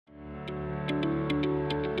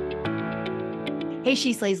Hey,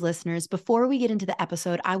 She Slays listeners, before we get into the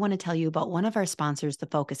episode, I want to tell you about one of our sponsors, the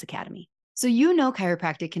Focus Academy. So, you know,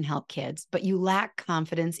 chiropractic can help kids, but you lack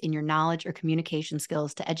confidence in your knowledge or communication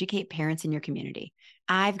skills to educate parents in your community.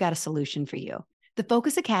 I've got a solution for you. The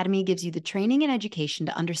Focus Academy gives you the training and education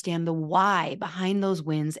to understand the why behind those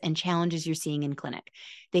wins and challenges you're seeing in clinic.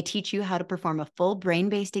 They teach you how to perform a full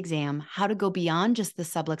brain-based exam, how to go beyond just the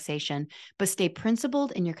subluxation, but stay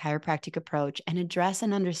principled in your chiropractic approach and address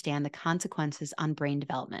and understand the consequences on brain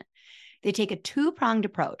development. They take a two-pronged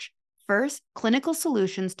approach. First, clinical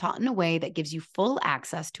solutions taught in a way that gives you full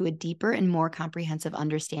access to a deeper and more comprehensive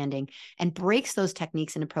understanding and breaks those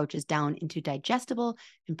techniques and approaches down into digestible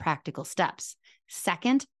and practical steps.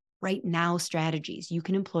 Second, right now strategies you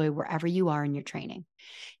can employ wherever you are in your training.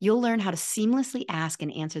 You'll learn how to seamlessly ask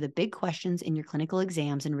and answer the big questions in your clinical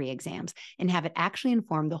exams and re-exams and have it actually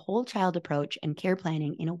inform the whole child approach and care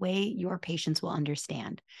planning in a way your patients will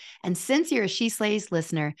understand. And since you're a She Slays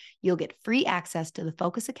listener, you'll get free access to the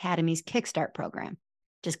Focus Academy's Kickstart program.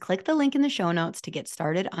 Just click the link in the show notes to get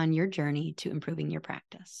started on your journey to improving your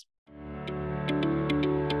practice.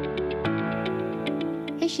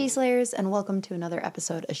 Hey, She Slayers, and welcome to another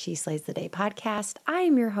episode of She Slays the Day podcast. I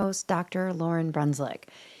am your host, Dr. Lauren Brunswick,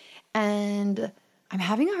 and I'm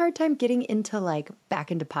having a hard time getting into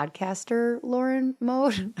back into podcaster Lauren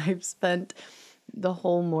mode. I've spent the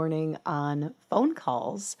whole morning on phone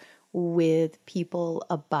calls with people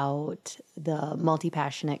about the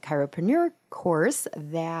Multi-Passionate Chiropreneur course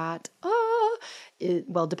that,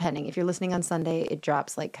 depending. If you're listening on Sunday, it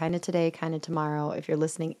drops kind of today, kind of tomorrow. If you're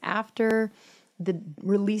listening after the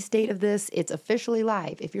release date of this, it's officially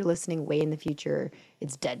live. If you're listening way in the future,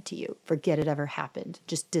 it's dead to you. Forget it ever happened.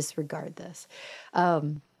 Just disregard this.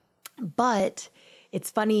 But it's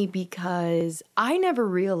funny because I never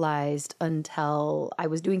realized until I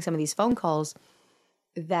was doing some of these phone calls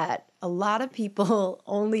that a lot of people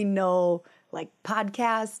only know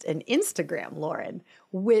podcast and Instagram, Lauren,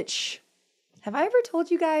 which have I ever told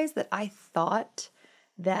you guys that I thought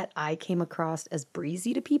that I came across as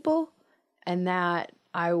breezy to people? And that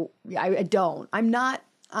I don't. I'm not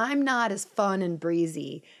as fun and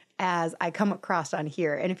breezy as I come across on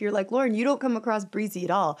here. And if you're like, Lauren, you don't come across breezy at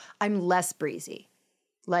all, I'm less breezy.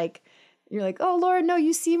 You're like, oh, Lauren, no,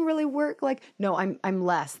 you seem really no, I'm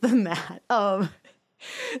less than that.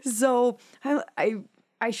 So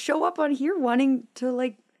I show up on here wanting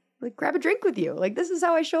to grab a drink with you. This is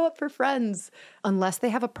how I show up for friends, unless they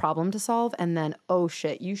have a problem to solve. And then, oh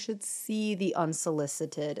shit, you should see the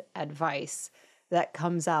unsolicited advice that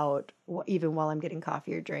comes out even while I'm getting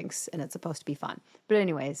coffee or drinks and it's supposed to be fun. But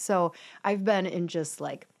anyway, so I've been in just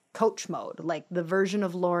coach mode, the version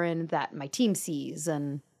of Lauren that my team sees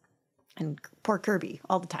and poor Kirby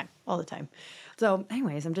all the time. So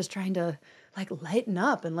anyways, I'm just trying to lighten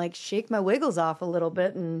up and shake my wiggles off a little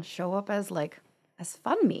bit and show up as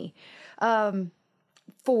fun me.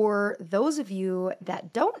 For those of you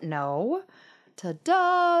that don't know,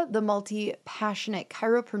 ta-da, the Multi-Passionate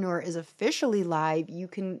Chiropreneur is officially live. You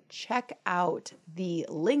can check out the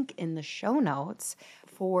link in the show notes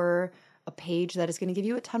for a page that is going to give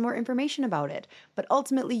you a ton more information about it. But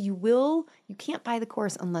ultimately, you can't buy the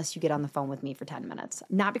course unless you get on the phone with me for 10 minutes.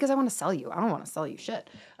 Not because I want to sell you. I don't want to sell you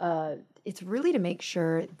shit. It's really to make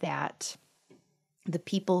sure that the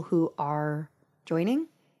people who are joining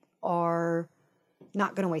are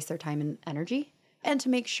not going to waste their time and energy, and to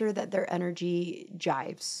make sure that their energy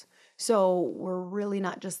jives. So we're really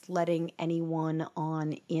not just letting anyone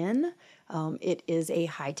on in. It is a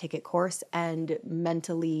high ticket course, and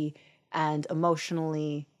mentally and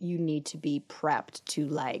emotionally, you need to be prepped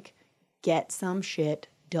to get some shit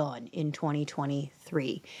done in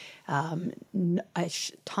 2023.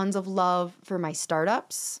 Tons of love for my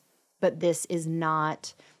startups, but this is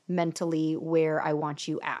not mentally where I want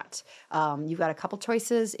you at. You've got a couple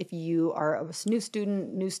choices. If you are a new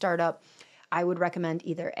student, new startup, I would recommend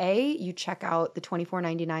either A, you check out the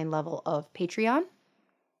 $24.99 level of Patreon,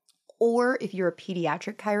 or if you're a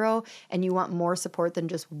pediatric chiro and you want more support than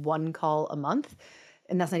just one call a month,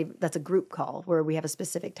 and that's a group call where we have a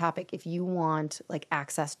specific topic. If you want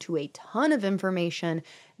access to a ton of information,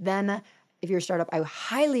 then if you're a startup, I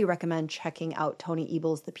highly recommend checking out Tony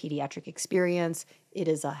Ebel's The Pediatric Experience. It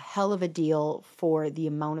is a hell of a deal for the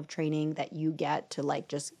amount of training that you get to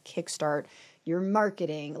just kickstart your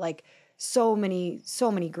marketing. So many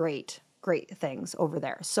great things over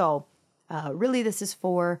there. So really this is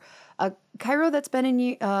for a chiro that's been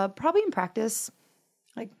in probably in practice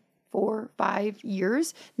 4 or 5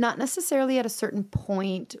 years, not necessarily at a certain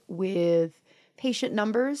point with patient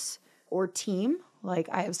numbers or team.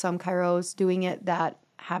 I have some chiros doing it that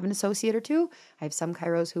have an associate or two. I have some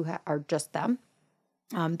chiros who are just them.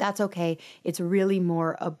 That's okay. It's really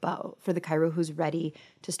more about for the Chiro who's ready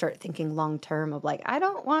to start thinking long term of like, I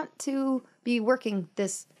don't want to be working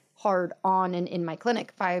this hard on and in my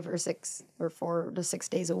clinic 5 or 6 or 4 to 6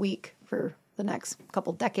 days a week for the next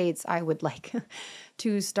couple decades. I would like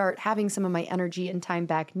to start having some of my energy and time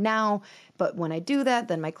back now. But when I do that,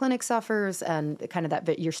 then my clinic suffers and kind of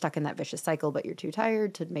that you're stuck in that vicious cycle, but you're too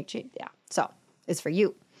tired to make change. Yeah. So it's for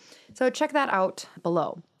you. So check that out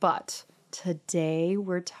below. But today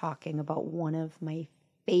we're talking about one of my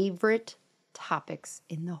favorite topics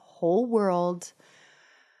in the whole world.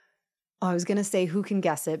 I was going to say who can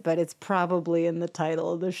guess it, but it's probably in the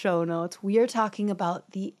title of the show notes. We are talking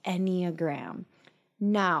about the Enneagram.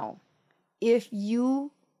 Now, if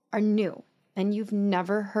you are new and you've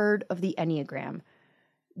never heard of the Enneagram,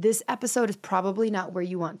 this episode is probably not where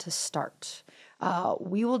you want to start.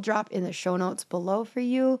 We will drop in the show notes below for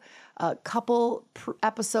you a couple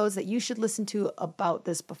episodes that you should listen to about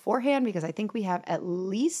this beforehand, because I think we have at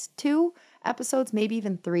least 2 episodes, maybe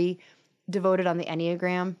even 3, devoted on the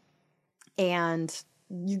Enneagram. And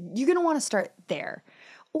you're going to want to start there.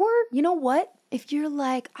 Or, you know what? If you're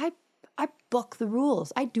like, I buck the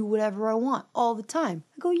rules. I do whatever I want all the time.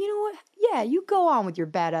 I go, you know what? Yeah, you go on with your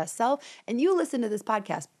badass self and you listen to this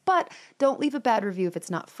podcast, but don't leave a bad review if it's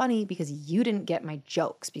not funny because you didn't get my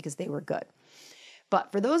jokes because they were good.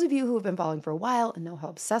 But for those of you who have been following for a while and know how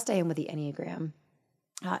obsessed I am with the Enneagram,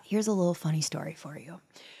 here's a little funny story for you.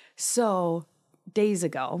 So days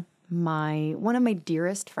ago, one of my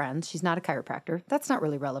dearest friends, she's not a chiropractor. That's not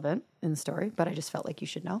really relevant in the story, but I just felt like you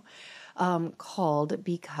should know, called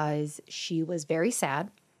because she was very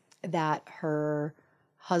sad that her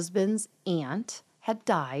husband's aunt had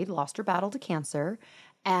died, lost her battle to cancer,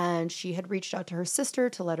 and she had reached out to her sister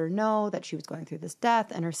to let her know that she was going through this death,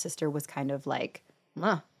 and her sister was kind of like,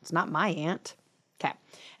 it's not my aunt. Okay.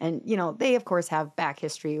 And, they, of course, have back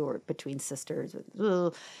history or between sisters.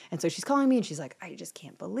 And so she's calling me and she's like, I just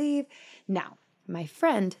can't believe. Now, my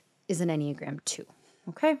friend is an Enneagram 2.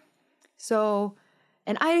 Okay. So,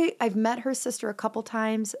 and I've met her sister a couple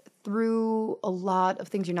times through a lot of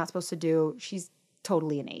things you're not supposed to do. She's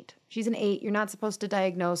totally an 8. She's an 8. You're not supposed to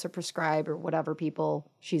diagnose or prescribe or whatever people.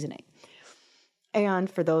 She's an 8.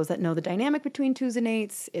 And for those that know the dynamic between 2s and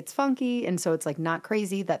 8s, it's funky. And so it's like not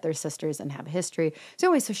crazy that they're sisters and have a history. So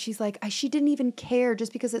anyway, so she's like, she didn't even care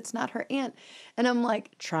just because it's not her aunt. And I'm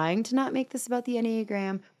like trying to not make this about the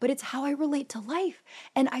Enneagram, but it's how I relate to life.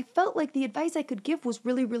 And I felt like the advice I could give was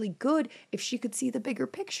really, really good if she could see the bigger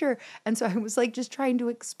picture. And so I was like just trying to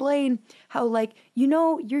explain how like,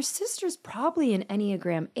 your sister's probably an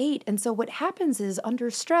Enneagram 8. And so what happens is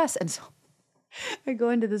under stress. And so I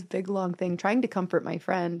go into this big long thing trying to comfort my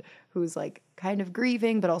friend who's like kind of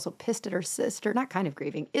grieving, but also pissed at her sister. Not kind of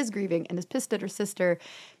grieving, is grieving and is pissed at her sister.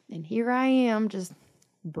 And here I am just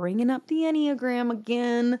bringing up the Enneagram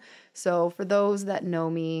again. So for those that know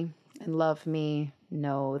me and love me,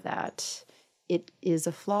 know that it is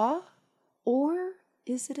a flaw, or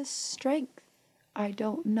is it a strength? I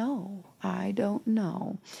don't know.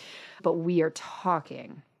 But we are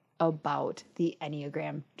talking about the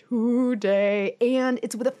Enneagram today. And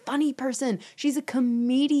it's with a funny person. She's a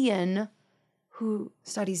comedian who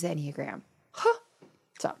studies the Enneagram.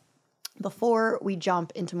 So before we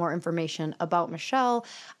jump into more information about Michelle,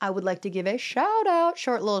 I would like to give a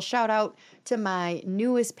short little shout out to my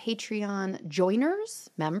newest Patreon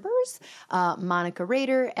members, Monica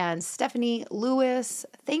Rader and Stephanie Lewis.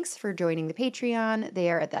 Thanks for joining the Patreon.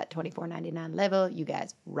 They are at that $24.99 level. You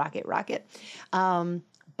guys rock it.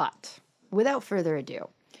 But without further ado,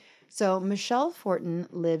 so Michelle Fortin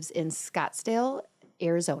lives in Scottsdale,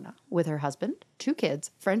 Arizona, with her husband, 2 kids,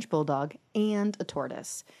 French bulldog, and a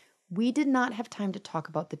tortoise. We did not have time to talk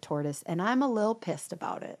about the tortoise, and I'm a little pissed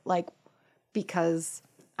about it, because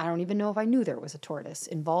I don't even know if I knew there was a tortoise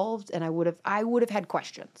involved, and I would have had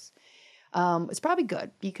questions. It's probably good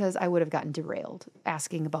because I would have gotten derailed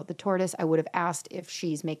asking about the tortoise. I would have asked if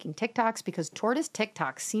she's making TikToks because tortoise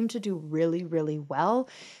TikToks seem to do really, really well.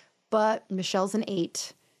 But Michelle's an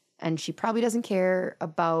 8 and she probably doesn't care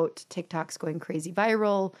about TikToks going crazy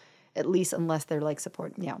viral, at least unless they're like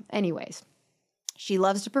supporting. Yeah. Anyways. She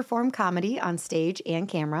loves to perform comedy on stage and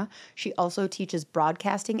camera. She also teaches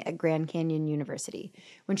broadcasting at Grand Canyon University.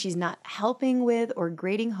 When she's not helping with or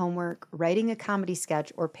grading homework, writing a comedy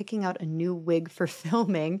sketch, or picking out a new wig for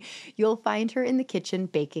filming, you'll find her in the kitchen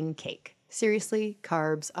baking cake. Seriously,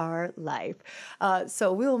 carbs are life.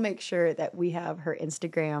 So we will make sure that we have her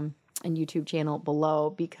Instagram and YouTube channel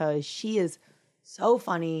below because she is so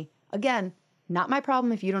funny. Again, not my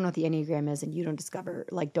problem if you don't know what the Enneagram is and you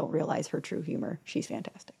don't realize her true humor. She's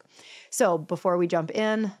fantastic. So before we jump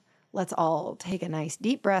in, let's all take a nice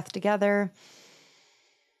deep breath together.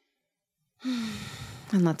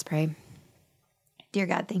 And let's pray. Dear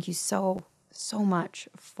God, thank you so much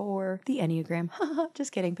for the Enneagram.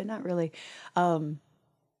 Just kidding, but not really.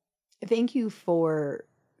 Thank you for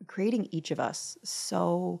creating each of us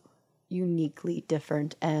so uniquely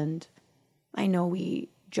different. And I know we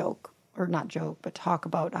joke, or not joke, but talk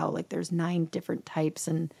about how like there's 9 different types.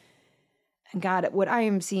 And God, what I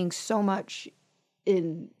am seeing so much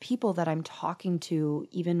in people that I'm talking to,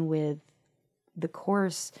 even with the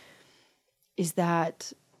course, is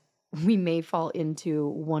that we may fall into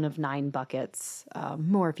one of 9 buckets,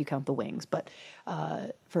 more if you count the wings, but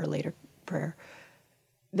for a later prayer,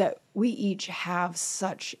 that we each have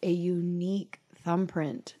such a unique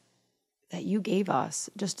thumbprint that you gave us,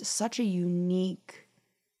 just such a unique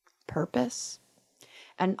purpose.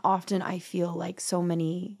 And often I feel like so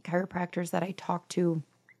many chiropractors that I talk to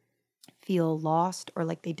feel lost or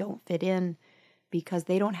like they don't fit in because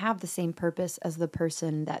they don't have the same purpose as the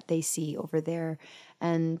person that they see over there.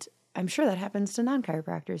 And I'm sure that happens to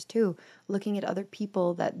non-chiropractors too, looking at other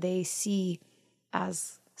people that they see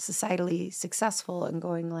as societally successful and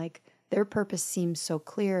going like, their purpose seems so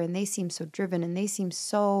clear and they seem so driven and they seem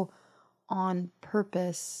so on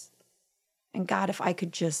purpose. And God, if I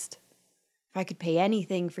could pay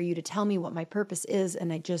anything for you to tell me what my purpose is.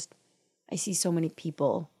 And I see so many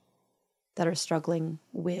people that are struggling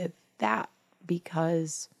with that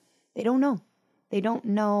because they don't know. They don't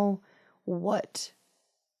know what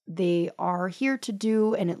they are here to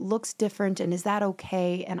do, and it looks different. And is that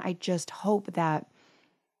okay? And I just hope that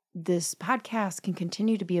this podcast can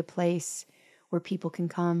continue to be a place where people can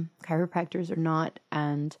come, chiropractors or not,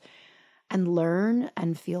 and learn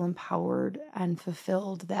and feel empowered and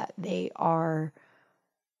fulfilled that they are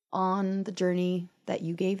on the journey that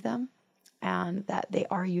you gave them, and that they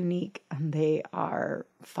are unique and they are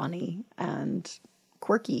funny and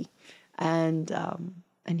quirky and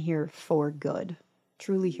here for good,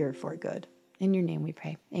 truly here for good. In your name we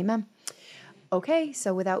pray. Amen. Okay,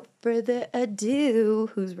 so without further ado,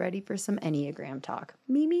 who's ready for some Enneagram talk?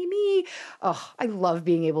 Me. Oh, I love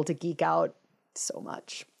being able to geek out so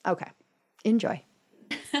much. Okay, enjoy.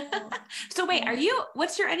 So wait,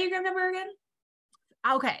 what's your Enneagram number again?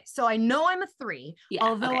 Okay, so I know I'm a 3, yeah,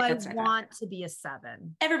 although okay, I want to be a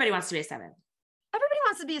 7. Everybody wants to be a 7. Everybody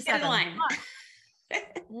wants to be a 7. Get in line.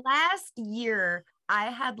 Last year, I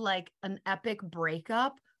had like an epic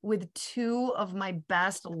breakup with 2 of my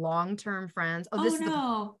best long-term friends. Oh, this is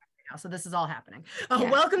now, so this is all happening.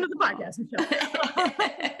 Welcome to the podcast, Michelle.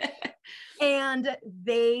 And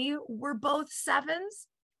they were both 7s.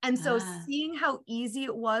 And so seeing how easy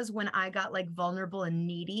it was when I got like vulnerable and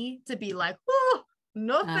needy to be like, oh,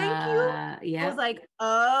 no, thank you. I was like,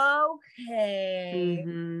 okay.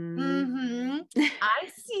 I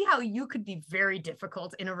see how you could be very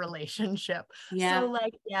difficult in a relationship. So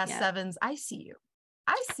like, 7s, I see you.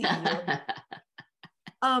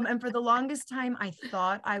 And for the longest time, I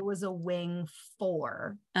thought I was a wing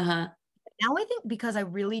 4. Now I think because I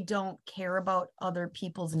really don't care about other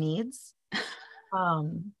people's needs.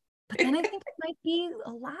 But then I think it might be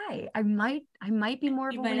a lie. I might be more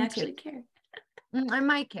of a wing 2. Actually care. I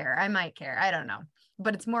might care. I don't know.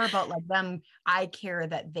 But it's more about like them. I care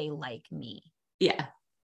that they like me. Yeah.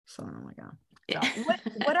 So oh my God. So,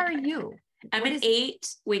 what are you? I'm an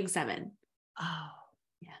 8, wing 7. Oh.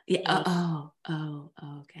 Yeah. Oh,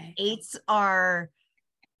 okay. 8s are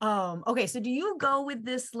okay. So do you go with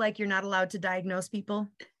this like you're not allowed to diagnose people?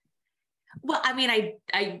 Well, I mean,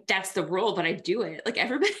 I that's the rule, but I do it. Like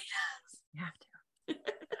everybody does. You have to.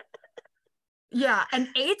 Yeah. And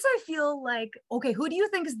 8s, I feel like, okay, who do you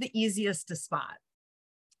think is the easiest to spot?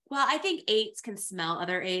 Well, I think 8s can smell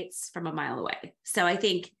other 8s from a mile away. So I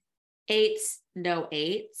think 8s know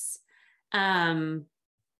 8s. I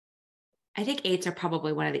think 8s are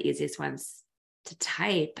probably one of the easiest ones to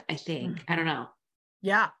type, I think. I don't know.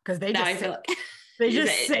 Yeah, because they just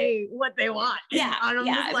say what they want. Yeah.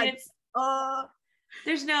 Yeah.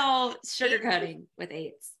 There's no sugarcoating with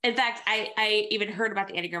 8s. In fact, I even heard about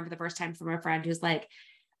the Enneagram for the first time from a friend who's like,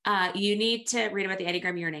 you need to read about the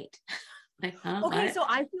Enneagram, you're an 8. Like, huh? Okay, what? so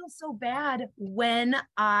I feel so bad when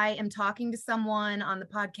I am talking to someone on the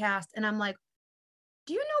podcast and I'm like,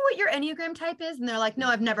 do you know what your Enneagram type is? And they're like, no,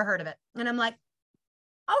 I've never heard of it. And I'm like,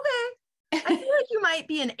 okay, I feel like you might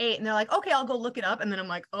be an 8. And they're like, okay, I'll go look it up. And then I'm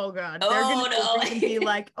like, oh God, they're going to be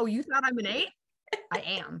like, oh, you thought I'm an 8? I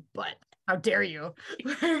am, but how dare you?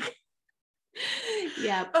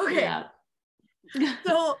 Yeah. Okay. Yeah.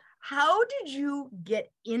 So how did you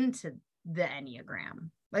get into the Enneagram?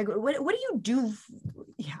 Like, what do you do?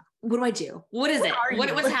 Yeah. what do I do? What is it? are you?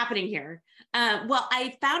 What's happening here? Well,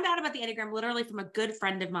 I found out about the Enneagram literally from a good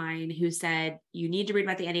friend of mine who said, you need to read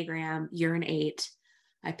about the Enneagram. You're an 8.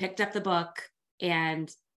 I picked up the book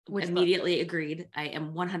and immediately agreed. I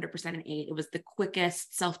am 100% an 8. It was the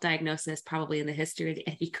quickest self-diagnosis probably in the history of the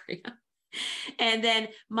Enneagram. And then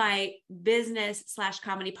my business /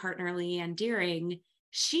 comedy partner, Leanne Deering,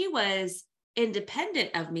 she was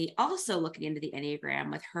independent of me, also looking into the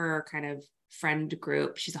Enneagram with her kind of friend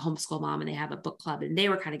group. She's a homeschool mom and they have a book club and they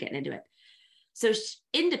were kind of getting into it. So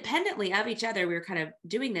independently of each other, we were kind of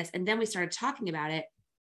doing this. And then we started talking about it.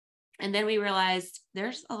 And then we realized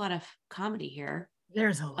there's a lot of comedy here.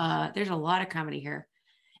 There's a lot of comedy here.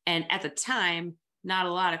 And at the time, not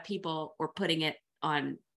a lot of people were putting it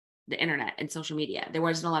on the internet and social media. There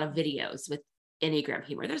wasn't a lot of videos with Enneagram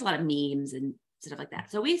humor. There's a lot of memes and stuff like that.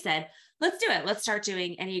 So we said, let's do it. Let's start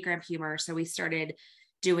doing Enneagram humor. So we started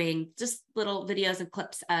doing just little videos and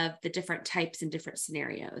clips of the different types and different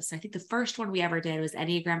scenarios. So I think the first one we ever did was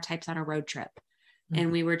Enneagram types on a road trip. Mm-hmm.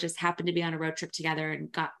 And we were just happened to be on a road trip together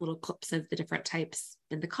and got little clips of the different types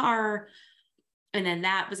in the car. And then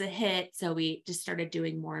that was a hit. So we just started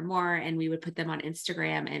doing more and more, and we would put them on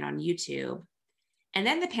Instagram and on YouTube. And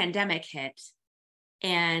then the pandemic hit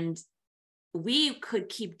and we could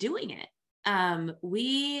keep doing it.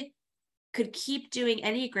 We could keep doing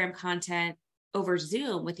Enneagram content over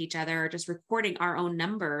Zoom with each other, just recording our own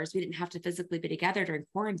numbers. We didn't have to physically be together during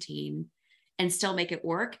quarantine and still make it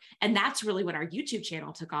work. And that's really when our YouTube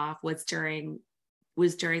channel took off, was during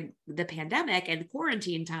the pandemic and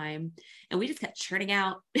quarantine time. And we just kept churning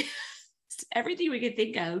out everything we could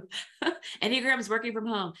think of. Enneagrams working from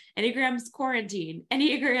home, Enneagrams quarantine,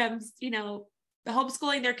 Enneagrams,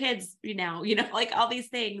 homeschooling their kids, like all these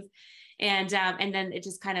things. And then it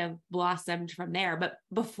just kind of blossomed from there. But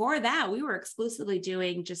before that, we were exclusively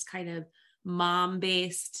doing just kind of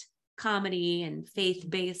mom-based comedy and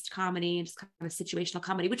faith-based comedy and just kind of situational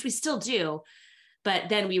comedy, which we still do. But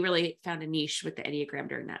then we really found a niche with the Enneagram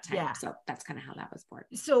during that time. Yeah. So that's kind of how that was born.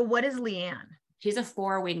 So what is Leanne? She's a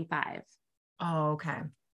 4 wing 5. Oh, okay.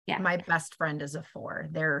 Yeah. My best friend is a 4.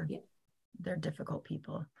 They're difficult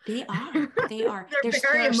people. They are. They're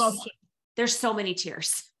very emotional. There's so many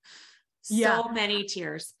tears. So many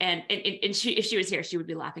tears. And she, if she was here, she would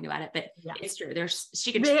be laughing about it, but it's true.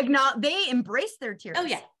 They embrace their tears. Oh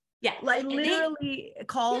yeah. Yeah. Like literally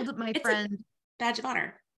called my friend. Badge of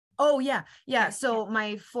honor. Oh yeah. Yeah. So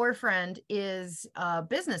my 4 friend is a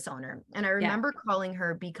business owner. And I remember calling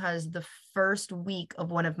her because the first week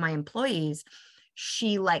of one of my employees,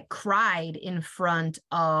 she cried in front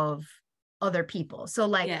of other people.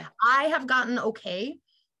 So I have gotten okay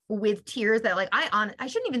with tears that I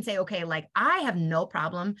shouldn't even say okay. I have no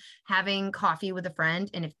problem having coffee with a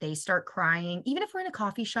friend. And if they start crying, even if we're in a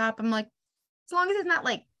coffee shop, I'm like, as long as it's not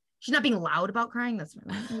she's not being loud about crying, that's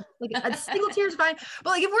fine. A single tear is fine.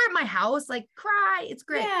 But if we're at my house, cry, it's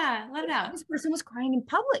great. Yeah, let it out. This person was crying in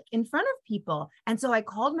public in front of people. And so I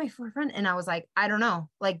called my friend and I was like, I don't know,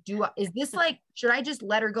 is this should I just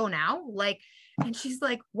let her go now? And she's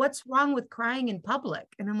like, what's wrong with crying in public?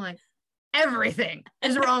 And I'm like, everything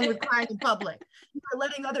is wrong with crying in public. You are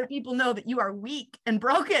letting other people know that you are weak and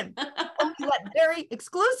broken. Only let very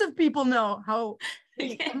exclusive people know how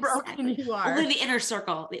weak and broken you are. Only the inner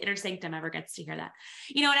circle, the inner sanctum ever gets to hear that.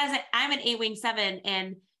 I'm an 8 wing 7.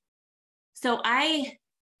 And so I'm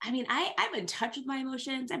in touch with my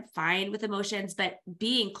emotions. I'm fine with emotions, but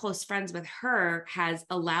being close friends with her has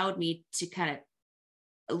allowed me to kind of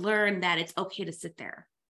learn that it's okay to sit there.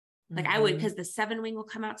 I would, because the 7 wing will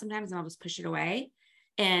come out sometimes and I'll just push it away.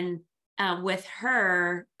 And with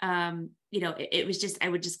her, it was just, I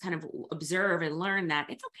would just kind of observe and learn that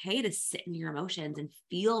it's okay to sit in your emotions and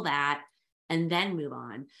feel that and then move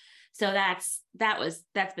on. So that's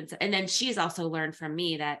been, and then she's also learned from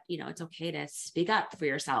me that, it's okay to speak up for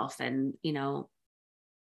yourself and,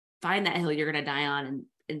 find that hill you're going to die on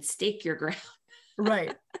and stake your ground.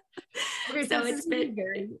 Right. Okay. So it's been a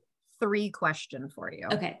very 3 question for you.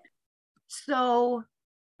 Okay. So,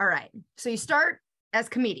 all right. So you start as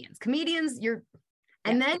comedians,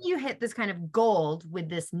 and then you hit this kind of gold with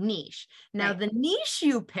this niche. Now, the niche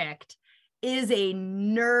you picked is a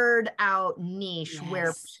nerd out niche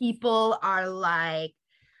where people are like,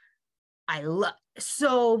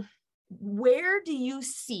 so where do you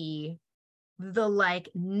see the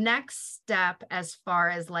next step as far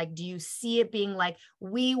as do you see it being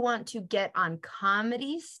we want to get on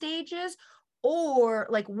comedy stages, or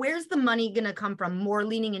where's the money gonna come from? More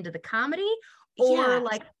leaning into the comedy, or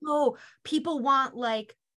people want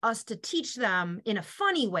us to teach them in a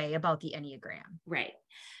funny way about the Enneagram? Right.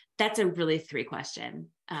 That's a really 3 question.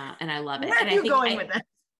 And I love it. Where are you going with it?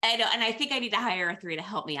 I know. And I think I need to hire a 3 to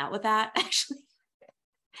help me out with that, actually,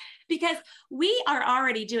 because we are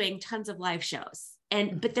already doing tons of live shows.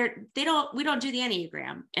 But we don't do the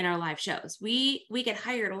Enneagram in our live shows. We get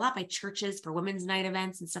hired a lot by churches for women's night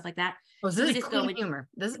events and stuff like that. Oh, so this is clean humor.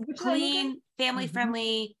 This is clean, family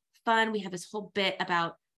friendly, fun. We have this whole bit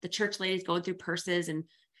about the church ladies going through purses and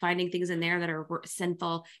finding things in there that are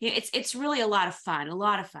sinful. It's really a lot of fun.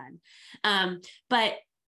 But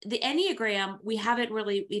the Enneagram, we haven't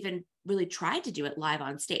really even really tried to do it live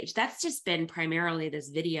on stage. That's just been primarily this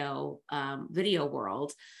video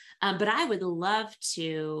world. But I would love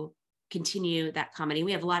to continue that comedy.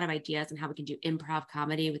 We have a lot of ideas on how we can do improv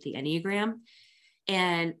comedy with the Enneagram.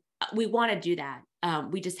 And we want to do that.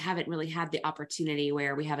 We just haven't really had the opportunity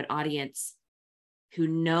where we have an audience who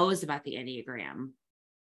knows about the Enneagram.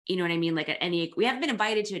 You know what I mean? Like we haven't been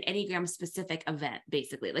invited to an Enneagram specific event,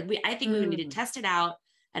 basically. Like I think we would need to test it out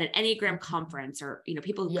at an Enneagram conference, or,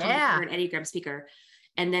 people who come to hear an Enneagram speaker,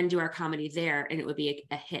 and then do our comedy there, and it would be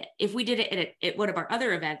a hit. If we did it at one of our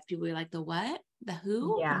other events, people would be like, the what? The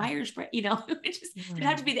who? The Myers-Briggs? There'd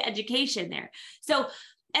have to be the education there. So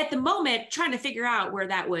at the moment, trying to figure out where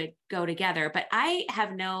that would go together. But I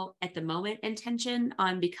have no, at the moment, intention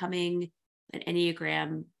on becoming an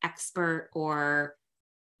Enneagram expert or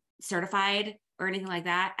certified or anything like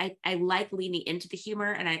that. I like leaning into the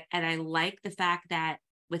humor, and I like the fact that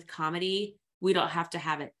with comedy, we don't have to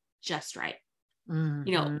have it just right.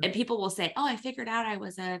 And people will say, oh, I figured out I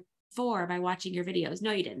was a 4 by watching your videos.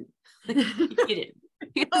 No, you didn't. You didn't.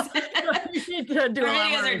 Our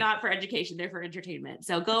videos are not for education. They're for entertainment.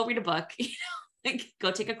 So go read a book,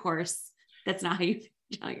 go take a course. That's not how you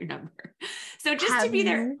tell your number. So just to be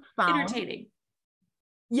there entertaining.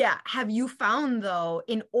 Yeah. Have you found, though,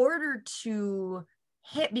 in order to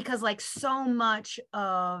hit, because like so much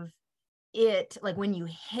of it, like when you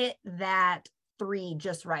hit that 3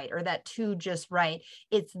 just right, or that 2 just right,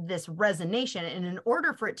 it's this resonation. And in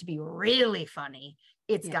order for it to be really funny,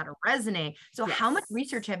 it's got to resonate. So how much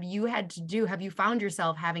research have you had to do? Have you found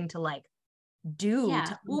yourself having to do?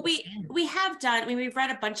 Yeah. Well, we have done, we've read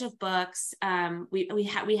a bunch of books. We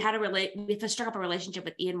struck up a relationship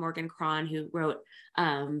with Ian Morgan Cron, who wrote,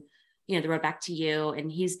 The Road Back to You.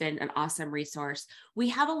 And he's been an awesome resource. We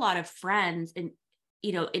have a lot of friends, and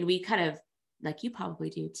we kind of, like you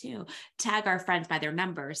probably do too, tag our friends by their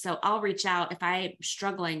number. So I'll reach out if I'm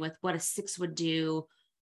struggling with what a 6 would do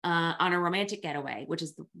on a romantic getaway, which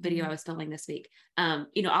is the video I was filming this week.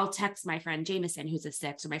 I'll text my friend Jameson, who's a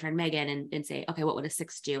 6, or my friend Megan, and say, okay, what would a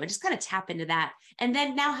 6 do? And just kind of tap into that. And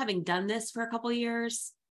then now, having done this for a couple of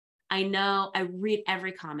years, I know I read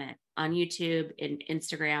every comment on YouTube and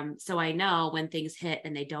Instagram. So I know when things hit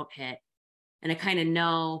and they don't hit. And I kind of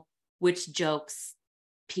know which jokes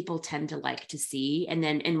people tend to like to see, and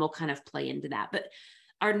we'll kind of play into that. But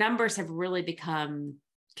our numbers have really become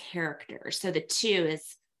characters. So the 2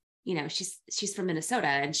 is, she's from Minnesota,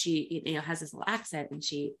 and she, has this little accent, and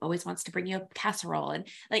she always wants to bring you a casserole. And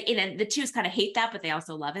the 2s kind of hate that, but they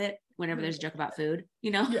also love it whenever there's a joke about food,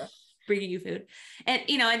 bringing you food. And,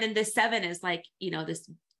 and then the 7 is like, this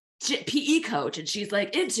PE coach, and she's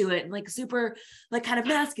like into it and like super, like kind of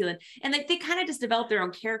masculine. And like, they kind of just develop their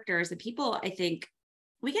own characters, and people, I think,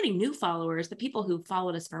 we're getting new followers. The people who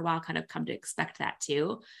followed us for a while kind of come to expect that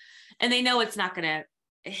too. And they know it's not going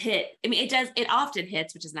to hit. I mean, it often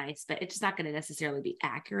hits, which is nice, but it's not going to necessarily be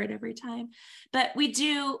accurate every time. But we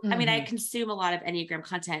do, I mean, I consume a lot of Enneagram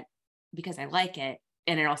content because I like it.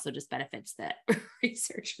 And it also just benefits the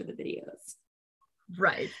research for the videos.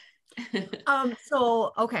 Right.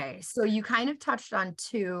 So you kind of touched on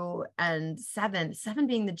 2 and 7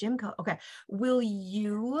 being the gym coach. Okay. Will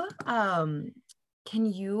you, can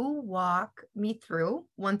you walk me through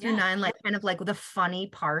 1 through 9, like kind of like the funny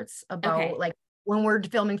parts about like when we're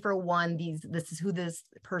filming for 1, this is who this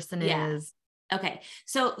person is. Okay.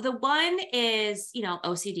 So the 1 is,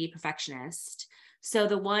 OCD perfectionist. So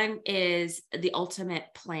the 1 is the ultimate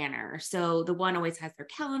planner. So the 1 always has their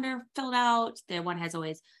calendar filled out. The 1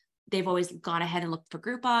 they've always gone ahead and looked for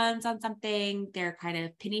Groupons on something. They're kind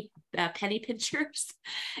of penny pinchers.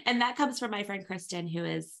 And that comes from my friend Kristen, who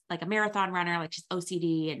is like a marathon runner. Like, she's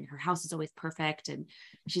OCD, and her house is always perfect, and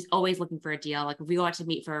she's always looking for a deal. Like, if we go out to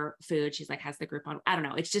meet for food, she's like, has the Groupon. I don't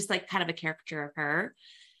know. It's just like kind of a caricature of her.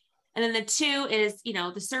 And then the 2 is,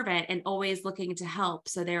 the servant, and always looking to help.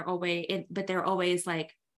 So they're always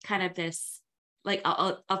like kind of this, like,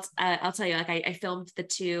 I'll tell you, like I filmed the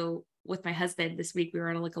 2 with my husband this week. We were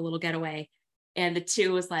on a little getaway, and the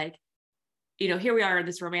 2 was like, here we are in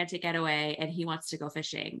this romantic getaway, and he wants to go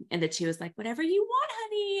fishing. And the 2 is like, whatever you want,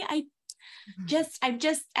 honey. I'm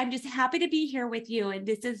just happy to be here with you. And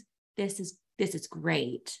this is this is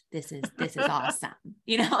great. This is awesome.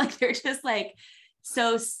 You know, like they're just like,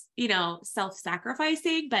 so, you know,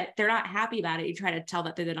 self-sacrificing, but they're not happy about it. You try to tell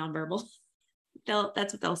that through the nonverbal.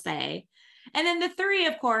 That's what they'll say. And then the 3,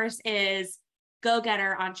 of course, is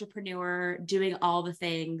go-getter, entrepreneur, doing all the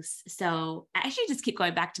things. So I actually just keep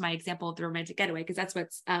going back to my example of the romantic getaway, because that's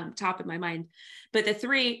what's top of my mind. But the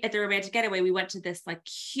 3 at the romantic getaway, we went to this like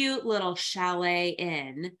cute little chalet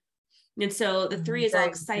inn. And so the 3 is all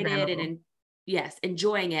excited and yes,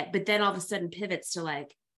 enjoying it. But then all of a sudden pivots to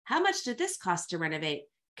like, how much did this cost to renovate?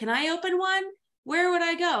 Can I open one? Where would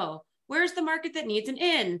I go? Where's the market that needs an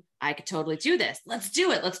inn? I could totally do this. Let's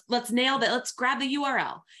do it. Let's nail that. Let's grab the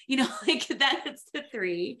URL. You know, like that's the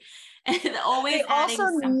 3. And always they also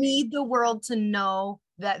need the world to know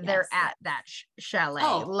that they're at that chalet.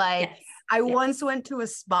 I once went to a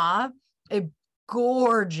spa, a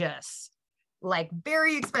gorgeous, like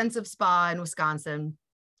very expensive spa in Wisconsin,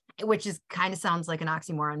 which is kind of sounds like an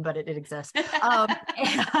oxymoron, but it exists.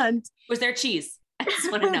 And was there cheese? I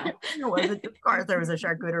just want to know. It wasn't. Of course, there was a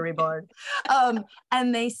charcuterie board.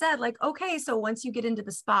 And they said, like, okay, so once you get into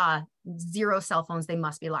the spa, 0 cell phones, they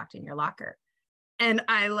must be locked in your locker. And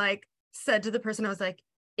I like said to the person, I was like,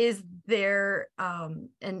 is there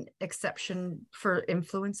an exception for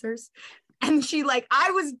influencers? And she like,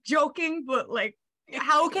 I was joking, but like,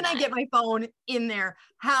 how can I get my phone in there?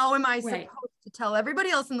 How am I supposed to tell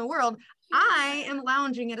everybody else in the world I am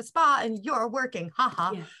lounging at a spa and you're working?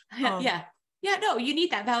 Haha. Yeah, no, you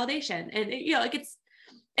need that validation. And you know, like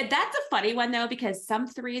that's a funny one though, because some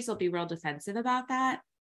 3s will be real defensive about that.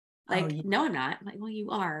 Like, no, I'm not. I'm like, well,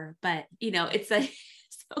 you are, but you know, it's like,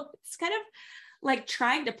 so it's kind of like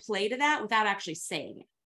trying to play to that without actually saying it,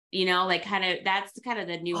 you know, like that's kind of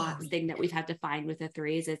the nuanced thing that we've had to find with the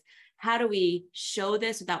 3s is how do we show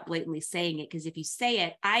this without blatantly saying it? Because if you say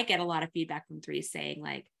it, I get a lot of feedback from 3s saying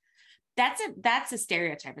like, that's a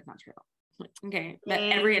stereotype. It's not true. Okay, but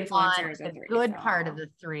every influencer is a 3. Good part of the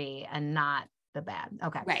 3 and not the bad.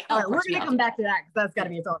 Okay, right. All right, we're gonna come back to that because that's got to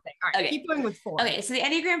be its own thing. All right, keep going with 4. Okay, so the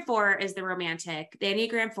Enneagram 4 is the romantic. The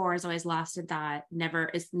Enneagram 4 is always lost in thought.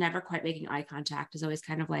 Is never quite making eye contact. Is always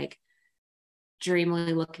kind of like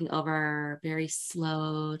dreamily looking over. Very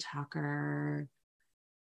slow talker.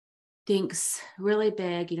 Thinks really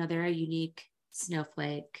big. You know, they're a unique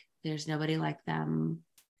snowflake. There's nobody like them.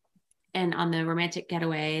 And on the romantic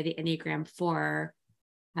getaway, the Enneagram 4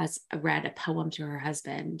 has read a poem to her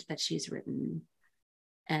husband that she's written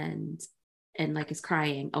and like is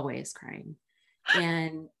crying, always crying.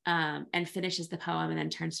 And finishes the poem and then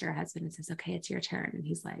turns to her husband and says, okay, it's your turn. And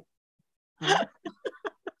he's like, huh?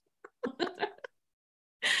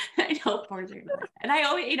 I know, poor Jane. And I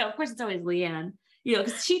always, you know, of course it's always Leanne, you know,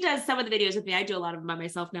 because she does some of the videos with me. I do a lot of them by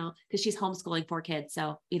myself now because she's homeschooling 4 kids.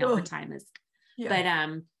 So, you know, her time is, but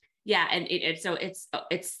yeah. And so it's,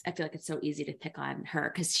 I feel like it's so easy to pick on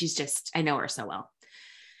her because she's just, I know her so well.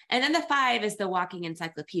 And then the 5 is the walking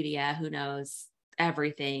encyclopedia who knows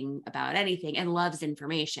everything about anything and loves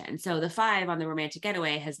information. So the 5 on the romantic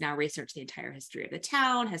getaway has now researched the entire history of the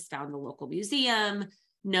town, has found the local museum,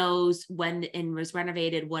 knows when it was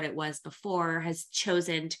renovated, what it was before, has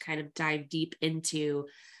chosen to kind of dive deep into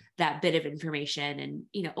that bit of information. And,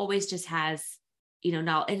 you know, always just has, you know,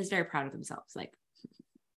 now and is very proud of themselves. Like,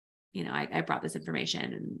 you know, I brought this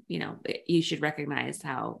information and, you know, you should recognize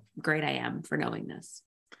how great I am for knowing this.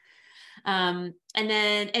 And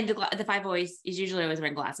the 5 is usually always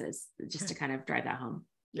wearing glasses just to kind of drive that home.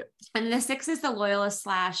 Yeah. And the 6 is the loyalist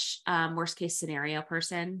 / worst case scenario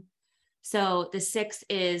person. So the 6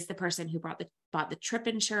 is the person who bought the trip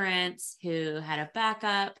insurance, who had a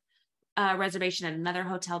backup reservation at another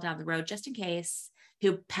hotel down the road, just in case,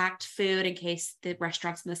 who packed food in case the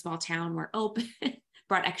restaurants in the small town were open,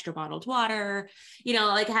 brought extra bottled water, you know,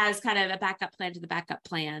 like has kind of a backup plan to the backup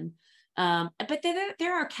plan. But then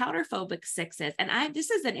there are counterphobic 6s. And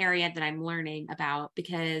this is an area that I'm learning about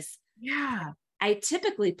because I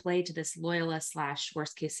typically play to this loyalist /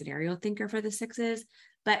 worst case scenario thinker for the 6s,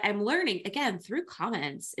 but I'm learning again through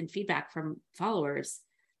comments and feedback from followers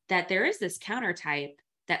that there is this counter type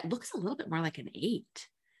that looks a little bit more like an 8.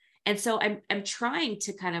 And so I'm trying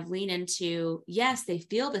to kind of lean into, yes, they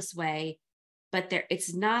feel this way, but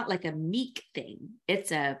it's not like a meek thing.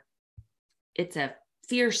 It's a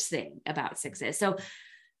fierce thing about 6s. So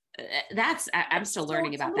I'm still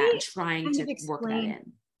learning about that and trying to work that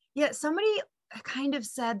in. Yeah. Somebody kind of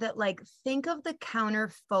said that, like, think of the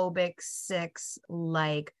counterphobic 6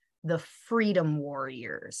 like the freedom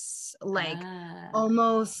warriors, like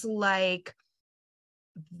almost like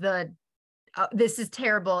the this is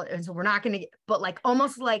terrible. And so we're not going to, but like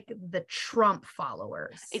almost like the Trump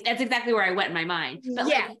followers. That's exactly where I went in my mind.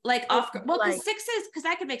 But like off, well, because like, sixes, because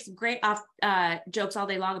I could make some great off jokes all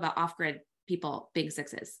day long about off-grid people being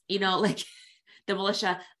sixes, you know, like the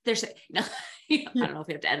militia, there's no, I don't know if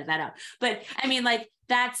we have to edit that out, but I mean, like,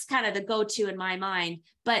 that's kind of the go-to in my mind.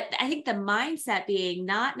 But I think the mindset being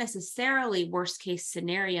not necessarily worst case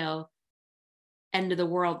scenario, end of the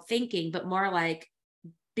world thinking, but more like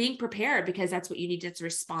being prepared because that's what you need. It's a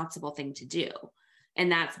responsible thing to do.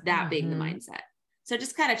 And that's that being the mindset. So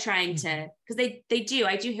just kind of trying to, because they do,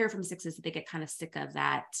 I do hear from sixes that they get kind of sick of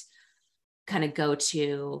that kind of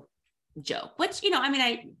go-to joke, which, you know, I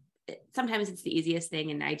mean, sometimes it's the easiest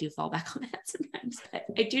thing and I do fall back on that sometimes, but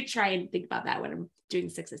I do try and think about that when I'm doing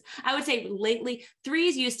sixes. I would say lately,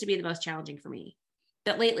 threes used to be the most challenging for me,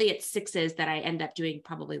 but lately it's sixes that I end up doing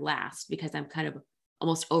probably last because I'm kind of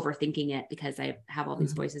almost overthinking it because I have all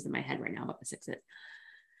these voices in my head right now about the sixes.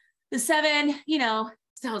 The seven, you know,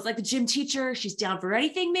 sounds like the gym teacher. She's down for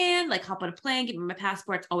anything, man. Like hop on a plane, give me my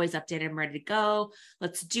passport. It's always updated. I'm ready to go.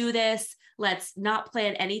 Let's do this. Let's not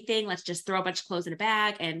plan anything. Let's just throw a bunch of clothes in a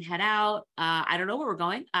bag and head out. I don't know where we're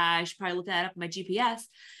going. I should probably look that up on my GPS.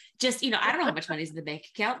 Just, you know, I don't know how much money's in the bank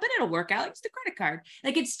account, but it'll work out. It's the credit card.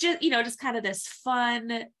 Like, it's just, you know, just kind of this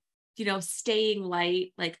fun, you know, staying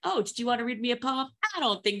light. Like, oh, did you want to read me a poem? I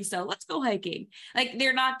don't think so. Let's go hiking. Like,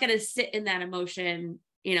 they're not going to sit in that emotion.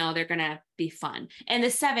 You know, they're going to be fun. And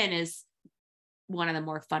the seven is one of the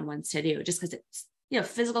more fun ones to do just because it's, you know,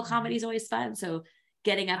 physical comedy is always fun. So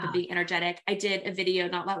getting up and being energetic. I did a video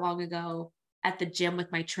not that long ago at the gym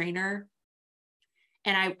with my trainer.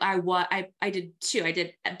 And I did two. I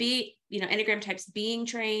did Enneagram types being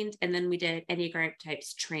trained. And then we did Enneagram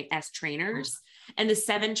types as trainers. And the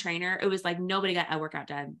seven trainer, it was like nobody got a workout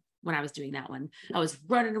done when I was doing that one. I was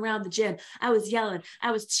running around the gym. I was yelling. I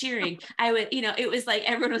was cheering. I would, you know, it was like,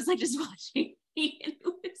 everyone was like just watching me. And it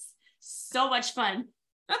was so much fun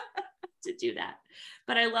to do that.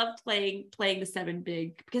 But I loved playing the seven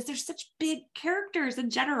big because they're such big characters in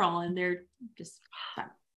general. And they're just fun.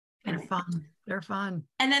 Anyway. They're fun.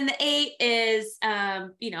 And then the eight is,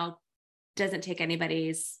 you know, doesn't take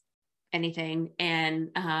anybody's anything. And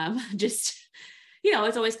just, you know,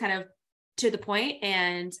 it's always kind of to the point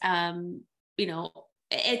and, you know,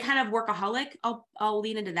 it kind of workaholic. I'll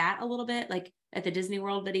lean into that a little bit. Like at the Disney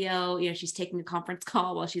World video, you know, she's taking a conference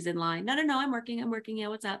call while she's in line. No, I'm working. Yeah.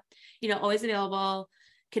 What's up? You know, always available,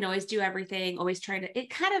 can always do everything, always trying to, it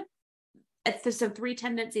kind of, there's some three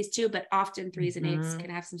tendencies too, but often threes and eights can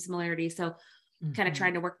have some similarities. So kind of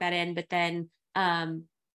trying to work that in, but then,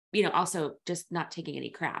 you know, also just not taking any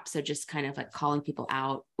crap. So just kind of like calling people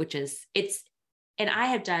out, which is and I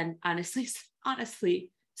have done honestly,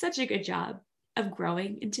 such a good job of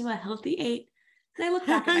growing into a healthy eight. Cause I look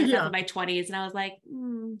back at myself in my 20s and I was like,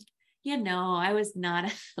 you know, I was not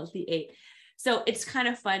a healthy eight. So it's kind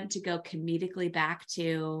of fun to go comedically back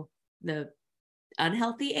to the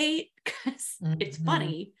unhealthy eight because it's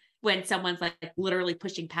funny when someone's like literally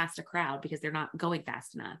pushing past a crowd because they're not going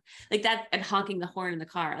fast enough, like that, and honking the horn in the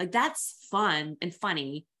car. Like that's fun and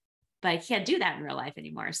funny, but I can't do that in real life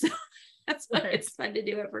anymore. So that's why it's fun to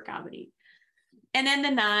do it for comedy. And then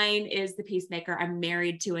the 9 is the peacemaker. I'm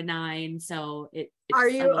married to a 9. So are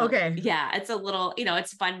you okay? Yeah. It's a little, you know,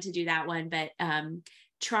 it's fun to do that one, but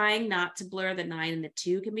trying not to blur the 9 and the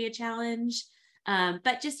 2 can be a challenge.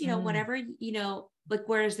 But just, you know, whatever, you know, like,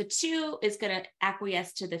 whereas the 2 is going to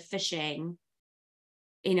acquiesce to the fishing,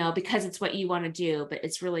 you know, because it's what you want to do, but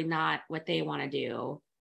it's really not what they want to do.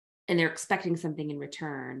 And they're expecting something in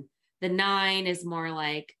return. The 9 is more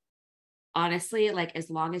like, honestly, like, as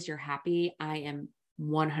long as you're happy, I am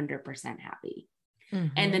 100% happy.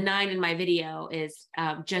 And the 9 in my video is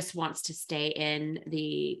just wants to stay in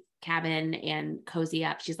the cabin and cozy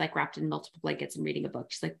up. She's like wrapped in multiple blankets and reading a book.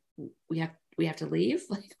 She's like, we have to leave.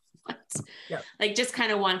 Like, what? Yep. Like, just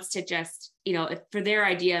kind of wants to just, you know, for their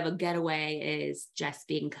idea of a getaway is just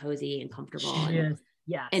being cozy and comfortable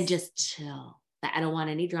and just chill. I don't want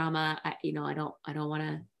any drama. I don't want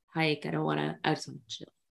to hike. I just want to chill.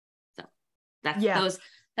 So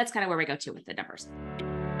that's kind of where we go to with the numbers.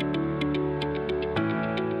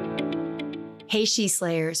 Hey, She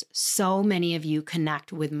Slayers, so many of you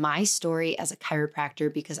connect with my story as a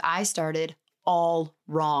chiropractor because I started all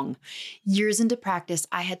wrong. Years into practice,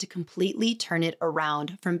 I had to completely turn it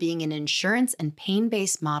around from being an insurance and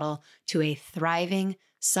pain-based model to a thriving,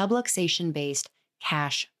 subluxation-based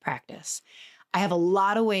cash practice. I have a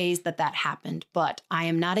lot of ways that happened, but I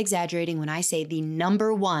am not exaggerating when I say the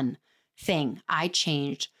number one thing I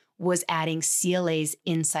changed was adding CLA's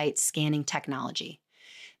Insight scanning technology.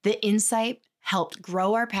 The Insight helped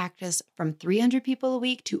grow our practice from 300 people a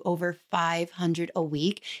week to over 500 a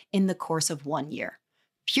week in the course of 1 year,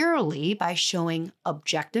 purely by showing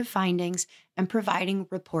objective findings and providing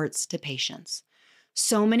reports to patients.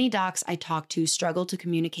 So many docs I talk to struggle to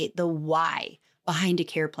communicate the why behind a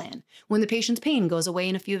care plan when the patient's pain goes away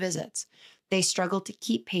in a few visits. They struggle to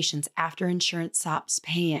keep patients after insurance stops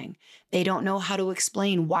paying. They don't know how to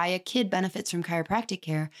explain why a kid benefits from chiropractic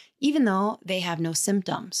care, even though they have no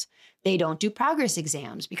symptoms. They don't do progress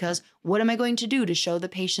exams because what am I going to do to show the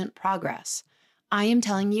patient progress? I am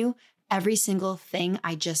telling you, every single thing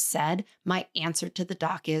I just said, my answer to the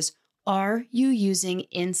doc is, are you using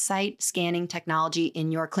Insight scanning technology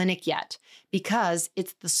in your clinic yet? Because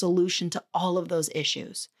it's the solution to all of those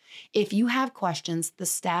issues. If you have questions, the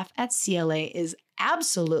staff at CLA is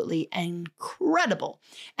absolutely incredible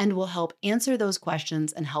and will help answer those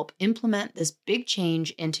questions and help implement this big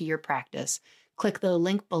change into your practice. Click the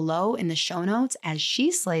link below in the show notes as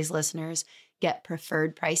She Slays listeners get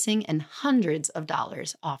preferred pricing and hundreds of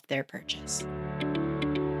dollars off their purchase.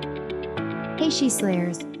 Hey, She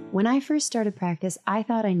Slayers. When I first started practice, I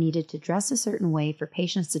thought I needed to dress a certain way for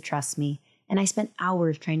patients to trust me, and I spent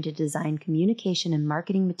hours trying to design communication and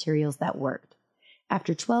marketing materials that worked.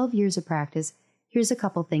 After 12 years of practice, here's a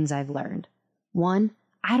couple things I've learned. 1,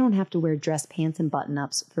 I don't have to wear dress pants and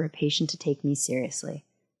button-ups for a patient to take me seriously.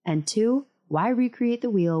 And 2, why recreate the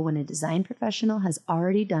wheel when a design professional has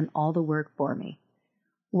already done all the work for me?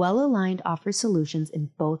 Well Aligned offers solutions in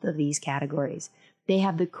both of these categories. They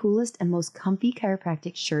have the coolest and most comfy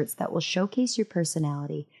chiropractic shirts that will showcase your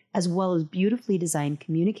personality, as well as beautifully designed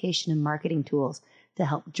communication and marketing tools to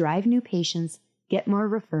help drive new patients, get more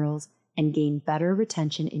referrals, and gain better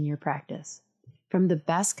retention in your practice. From the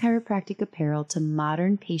best chiropractic apparel to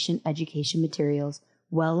modern patient education materials,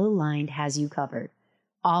 Well Aligned has you covered.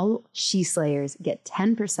 All She Slayers get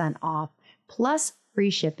 10% off plus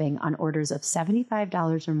free shipping on orders of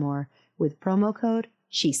 $75 or more with promo code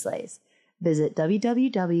SheSlays. Visit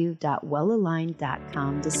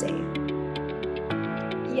www.wellaligned.com to save.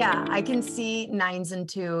 Yeah, I can see 9s and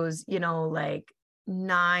 2s, like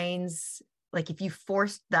 9s, like if you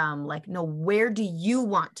forced them, like, no, where do you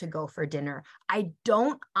want to go for dinner? I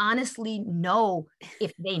don't honestly know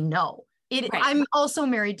if they know. Right. I'm also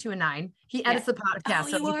married to a 9. He edits the podcast,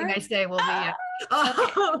 so anything I say will be okay.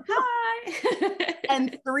 Hi.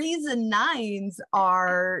 And 3s and 9s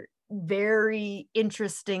are very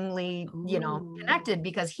interestingly, connected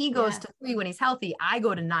because he goes to 3 when he's healthy. I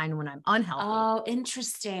go to 9 when I'm unhealthy. Oh,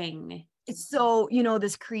 interesting. So,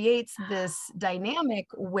 this creates this dynamic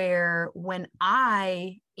where when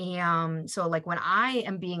I am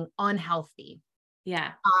being unhealthy,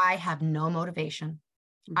 I have no motivation.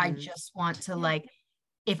 Mm-hmm. I just want to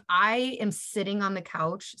if I am sitting on the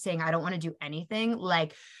couch saying I don't want to do anything,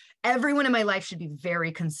 everyone in my life should be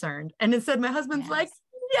very concerned. And instead my husband's like,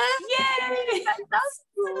 yes, yay! That's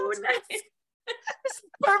so nice. This is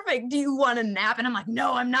perfect. Do you want to nap? And I'm like,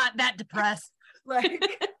 no, I'm not that depressed.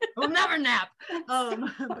 I'll never nap. I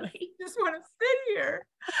just want to sit here.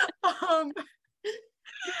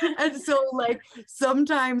 And so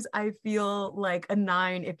sometimes I feel like a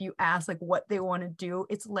 9, if you ask what they want to do,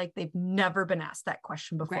 it's like they've never been asked that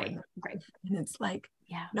question before. Right. And it's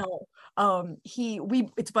no.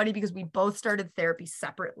 It's funny because we both started therapy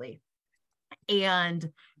separately.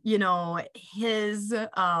 And, his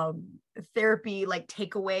therapy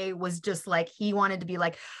takeaway was just he wanted to be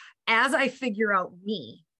as I figure out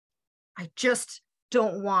me, I just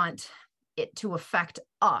don't want it to affect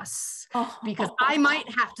us because I might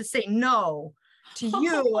have to say no to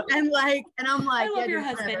you. And I'm like, I love your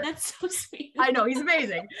husband. That's so sweet. I know, he's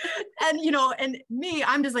amazing. And, and me,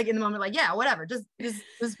 I'm just in the moment, yeah, whatever, just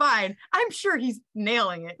fine. I'm sure he's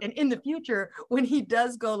nailing it. And in the future, when he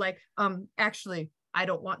does go actually, I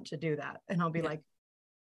don't want to do that. And I'll be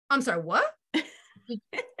I'm sorry, what?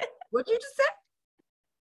 What'd you just say?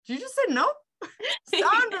 Did you just say no?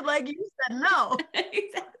 Sounded like you said no.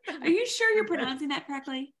 Are you sure you're pronouncing that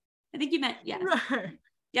correctly? I think you meant yes. Right.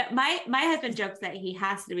 Yeah, my husband jokes that he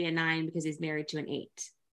has to be a 9 because he's married to an 8,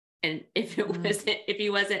 and if he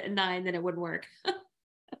wasn't a 9, then it wouldn't work.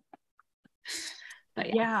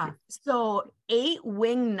 But yeah. So 8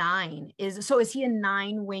 wing 9 is he a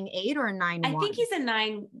 9 wing 8 or a 9 1? I think he's a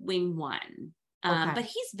 9 wing 1. But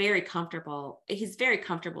he's very comfortable. He's very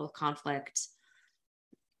comfortable with conflict.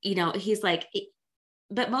 He's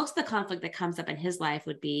but most of the conflict that comes up in his life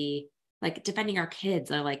would be defending our kids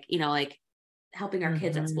or helping our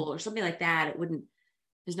kids at school or something like that.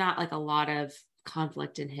 There's not a lot of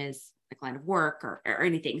conflict in his line of work or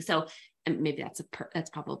anything. So and maybe that's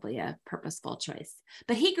probably a purposeful choice,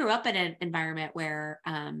 but he grew up in an environment where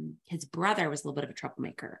his brother was a little bit of a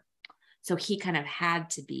troublemaker. So he kind of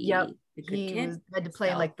had to be the good kid. Had to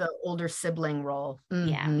play like the older sibling role.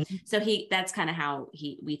 Yeah. So that's kind of how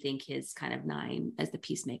we think his kind of 9 as the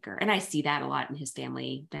peacemaker. And I see that a lot in his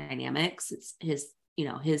family dynamics. It's his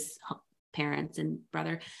parents and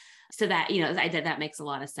brother. So that, that makes a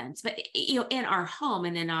lot of sense. But, in our home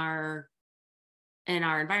and in our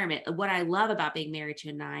environment, what I love about being married to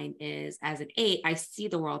a 9 is, as an 8, I see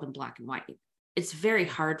the world in black and white. It's very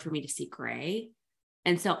hard for me to see gray.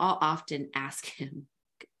 And so I'll often ask him,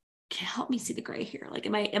 can you help me see the gray here? Like,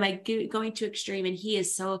 am I going too extreme? And he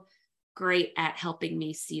is so great at helping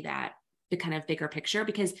me see that, the kind of bigger picture,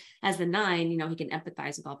 because as the 9, he can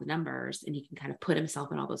empathize with all the numbers and he can kind of put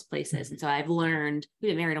himself in all those places. And so I've learned, we've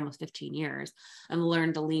been married almost 15 years. I've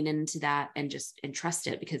learned to lean into that and trust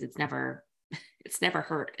it, because it's never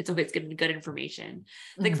hurt. It's always given good information.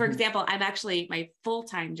 Like, for example, I'm actually, my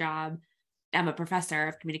full-time job, I'm a professor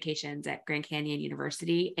of communications at Grand Canyon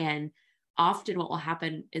University. And often what will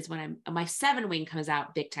happen is when my 7 wing comes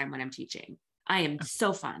out big time when I'm teaching. I am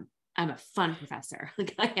so fun. I'm a fun professor.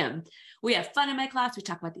 Like I am. We have fun in my class. We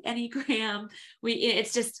talk about the Enneagram.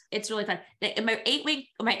 It's really fun. And my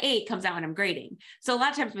 8 comes out when I'm grading. So a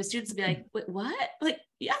lot of times my students will be like, wait, what? Like,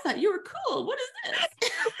 yeah, I thought you were cool. What is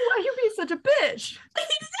this? Why are you being such a bitch?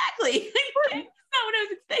 Exactly. That's not what I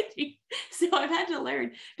was expecting. So I've had to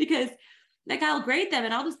learn, because like I'll grade them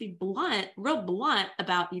and I'll just be real blunt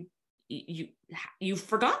about you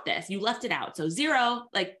forgot this, you left it out. So 0,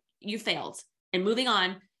 like you failed, and moving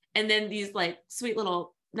on. And then these like sweet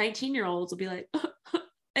little 19-year-olds will be like,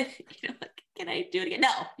 like, can I do it again?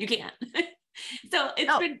 No, you can't. So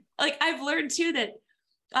it's been like, I've learned too that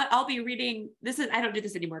I'll be reading, I don't do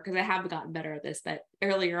this anymore because I have gotten better at this, but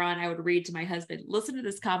earlier on I would read to my husband, listen to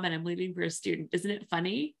this comment I'm leaving for a student. Isn't it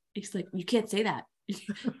funny? He's like, you can't say that.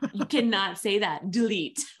 You cannot say that.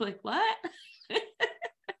 Delete. Like, what?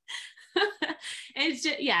 It's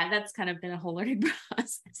just, that's kind of been a whole learning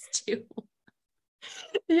process too.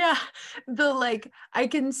 Yeah. I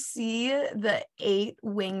can see the 8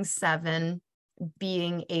 wing 7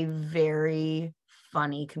 being a very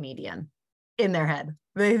funny comedian in their head.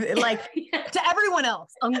 They to everyone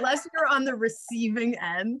else, unless you're on the receiving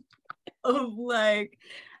end of like,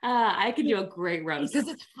 I can do a great roast, because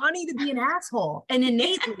it's funny to be an asshole, and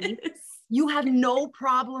innately you have no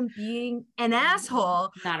problem being an asshole.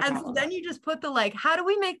 Not a problem. So then you just put the how do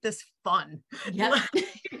we make this fun? Yep.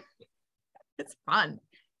 It's fun.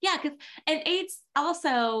 Yeah, and 8s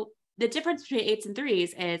also, the difference between 8s and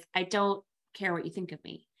 3s is I don't care what you think of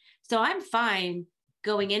me. So I'm fine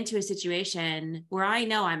going into a situation where I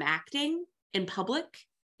know I'm acting in public,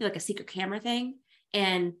 like a secret camera thing,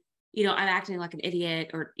 and I'm acting like an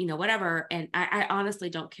idiot or whatever, and I honestly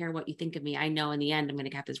don't care what you think of me. I know in the end I'm going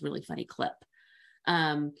to have this really funny clip.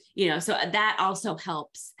 So that also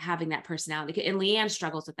helps, having that personality. And Leanne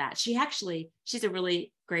struggles with that. She's a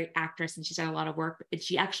really great actress, and she's done a lot of work, and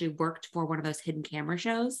she actually worked for one of those hidden camera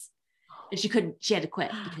shows, and she had to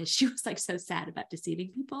quit because she was like so sad about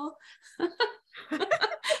deceiving people.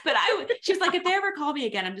 But she was like, if they ever call me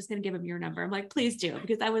again, I'm just going to give them your number. I'm like, please do,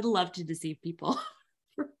 because I would love to deceive people.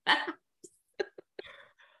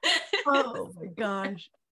 Oh my gosh.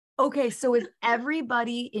 Okay, so is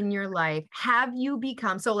everybody in your life, have you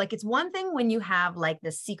become, so it's one thing when you have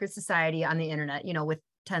this secret society on the internet, with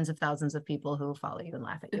tens of thousands of people who follow you and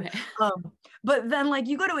laugh at you. Okay. But then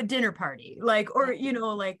you go to a dinner party, do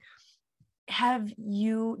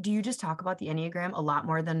you just talk about the Enneagram a lot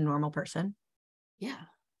more than a normal person? Yeah.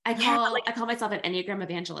 I call myself an Enneagram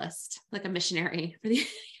evangelist, like a missionary for the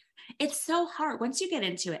it's so hard once you get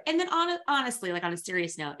into it. And then honestly, on a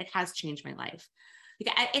serious note, it has changed my life.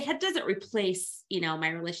 It doesn't replace, my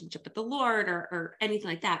relationship with the Lord or anything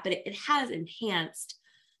like that, but it has enhanced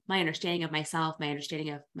my understanding of myself, my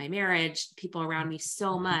understanding of my marriage, people around me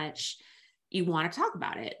so much. You want to talk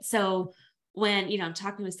about it. So when, I'm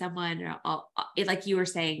talking with someone, like you were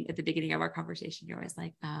saying at the beginning of our conversation, you're always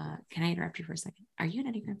like, can I interrupt you for a second? Are you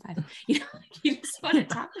an Enneagram 5? You just want to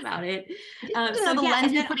talk about it. So the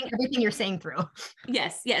lens you're putting everything you're saying through.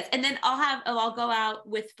 Yes. And then I'll go out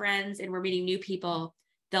with friends and we're meeting new people.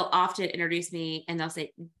 They'll often introduce me and they'll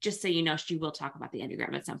say, just so you know, she will talk about the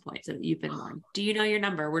Enneagram at some point. So you've been warned. Do you know your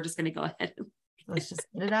number? We're just going to go ahead. Let's just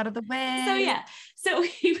get it out of the way. So yeah. So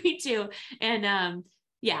we do. And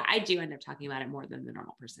I do end up talking about it more than the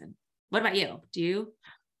normal person. What about you? Do you?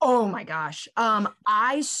 Oh my gosh.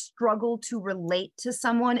 I struggle to relate to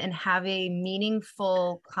someone and have a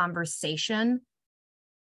meaningful conversation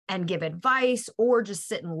and give advice or just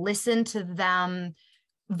sit and listen to them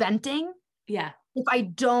venting Yeah. if I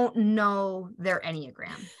don't know their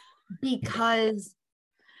Enneagram, because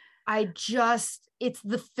it's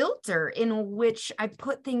the filter in which I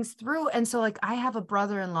put things through. And so like I have a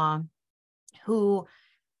brother-in-law who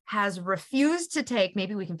has refused to take,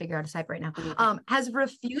 maybe we can figure out a type right now, has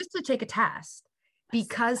refused to take a test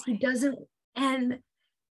because he doesn't, and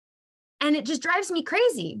it just drives me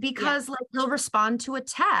crazy because like he'll respond to a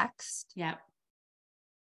text. Yeah.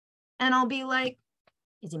 And I'll be like,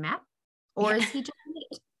 is he mad? Or is he just an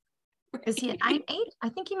 8? Is he an 8? I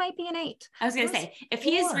think he might be an 8. I was going to say, if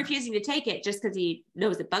he is refusing to take it just because he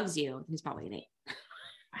knows it bugs you, he's probably an 8.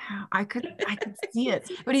 I could see it,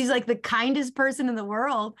 but he's like the kindest person in the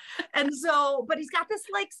world. And so, but he's got this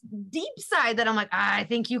like deep side that I'm like, I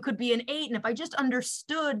think you could be an 8. And if I just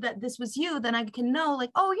understood that this was you, then I can know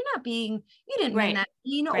like, oh, you didn't mean that,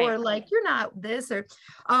 or like, you're not this or,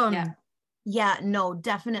 yeah, no,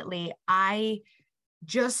 definitely. I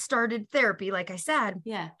just started therapy, like I said.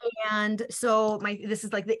 Yeah. And so this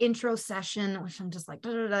is like the intro session, which I'm just like,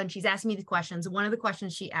 and she's asking me the questions. One of the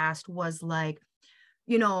questions she asked was like,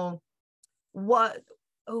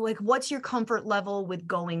 what's your comfort level with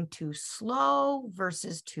going too slow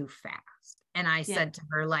versus too fast? And I said to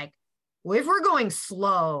her, like, well, if we're going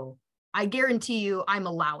slow, I guarantee you I'm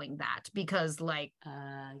allowing that because like,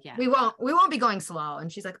 we won't be going slow.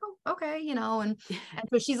 And she's like, oh, okay. And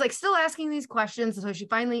so she's like still asking these questions. And so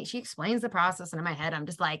she explains the process. And in my head, I'm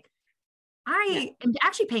just like, I am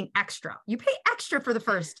actually paying extra. You pay extra for the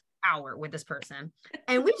first hour with this person.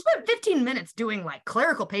 And we spent 15 minutes doing like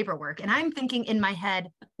clerical paperwork. And I'm thinking in my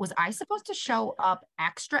head, was I supposed to show up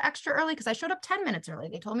extra early? Because I showed up 10 minutes early.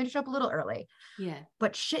 They told me to show up a little early. Yeah.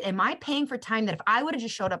 But shit, am I paying for time that if I would have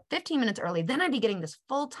just showed up 15 minutes early, then I'd be getting this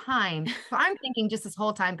full time. So I'm thinking just this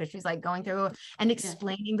whole time, because she's like going through and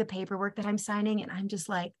explaining the paperwork that I'm signing. And I'm just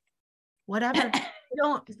like, whatever.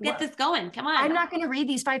 Don't get this going. Come on. I'm not going to read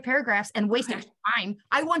these 5 paragraphs and waste extra time.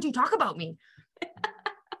 I want to talk about me.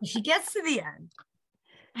 She gets to the end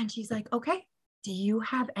and she's like, okay, do you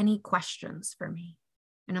have any questions for me?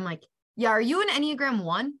 And I'm like, yeah, are you an Enneagram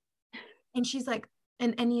 1? And she's like,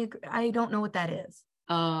 an Enneagram, I don't know what that is.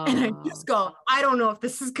 Oh. And I just go, I don't know if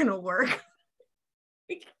this is going to work.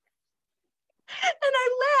 And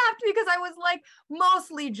I laughed because I was like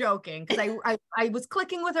mostly joking because I was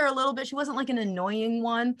clicking with her a little bit. She wasn't like an annoying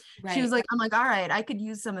one. Right. She was like, I'm like, all right, I could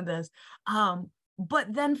use some of this.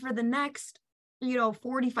 But then for the next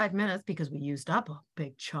 45 minutes, because we used up a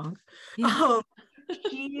big chunk.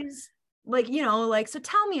 She's like, so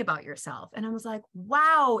tell me about yourself. And I was like,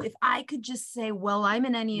 wow, if I could just say, well, I'm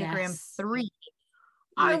an Enneagram 3,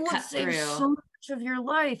 I would save so much of your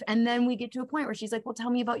life. And then we get to a point where she's like, well, tell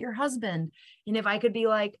me about your husband. And if I could be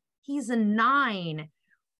like, he's a 9,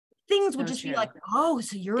 things would just be like, oh,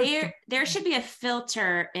 so you're there should be a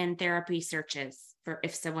filter in therapy searches for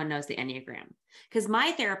if someone knows the Enneagram. Because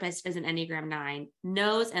my therapist is an Enneagram 9,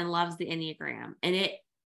 knows and loves the Enneagram. And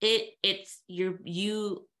it's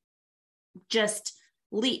you just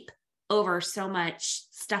leap over so much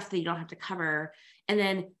stuff that you don't have to cover. And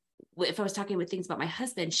then if I was talking with things about my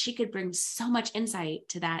husband, she could bring so much insight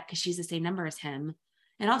to that because she's the same number as him.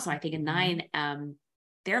 And also I think a 9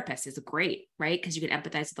 therapist is great, right? Because you can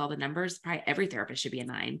empathize with all the numbers. Probably every therapist should be a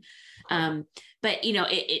 9. But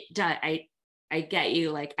I get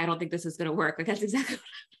you. Like, I don't think this is going to work. Like, that's exactly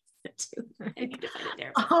what I need to find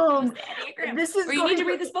a therapist. This is you need to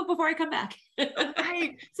read this book before I come back.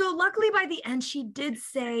 Right. So luckily by the end, she did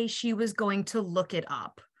say she was going to look it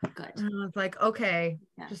up. Good. And I was like, okay,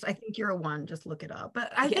 I think you're a 1, just look it up.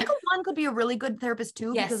 But I think a 1 could be a really good therapist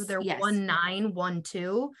too, because they're 1, 9, 1,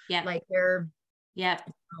 2. Yeah. Like they're. Yep.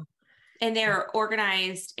 And they're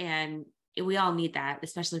organized, and we all need that,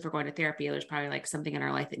 especially if we're going to therapy. There's probably like something in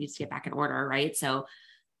our life that needs to get back in order. Right. So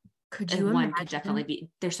could you one could definitely be,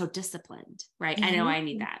 they're so disciplined, right? I know I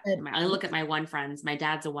need that. I look at my 1 friends, my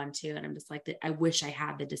dad's a 1 too. And I'm just like, I wish I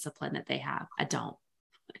had the discipline that they have. I don't.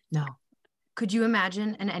 No. Could you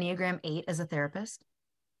imagine an Enneagram 8 as a therapist?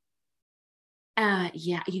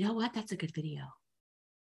 Yeah. You know what? That's a good video.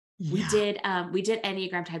 Yeah. We did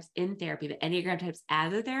Enneagram types in therapy, but Enneagram types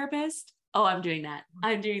as a therapist. Oh, I'm doing that.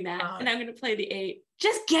 And I'm going to play the 8.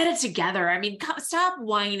 Just get it together. I mean, stop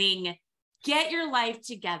whining. Get your life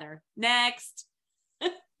together. Next.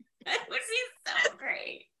 That would be so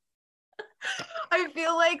great. I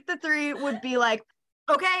feel like the 3 would be like,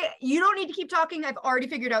 okay, you don't need to keep talking. I've already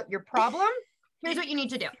figured out your problem. Here's what you need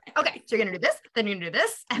to do. Okay, so you're going to do this, then you're going to do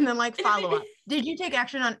this, and then like follow up. Did you take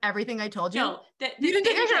action on everything I told you? No, you didn't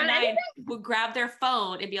take action on anything? Would grab their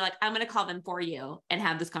phone and be like, I'm going to call them for you and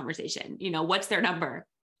have this conversation. What's their number?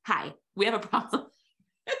 Hi, we have a problem.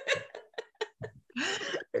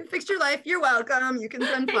 Fix your life. You're welcome. You can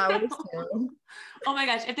send flowers too. Oh my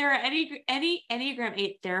gosh. If there are any Enneagram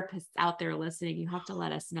 8 therapists out there listening, you have to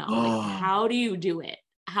let us know. Like, how do you do it?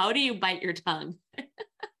 How do you bite your tongue?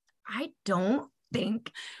 I don't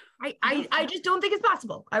think I just don't think it's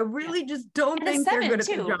possible. I really just don't think they're good at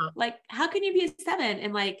their job. Like, how can you be a 7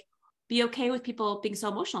 and like be okay with people being so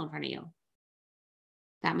emotional in front of you?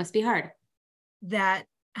 That must be hard. That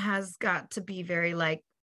has got to be very like,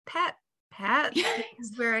 pat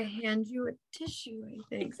is where I hand you a tissue, I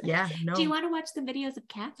think. Yeah, no. Do you want to watch the videos of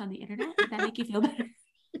cats on the internet? Does that make you feel better?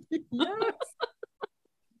 Yes.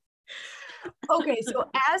 Okay, so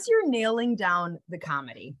as you're nailing down the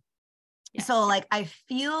comedy, so like I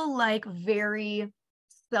feel like very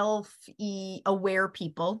self-aware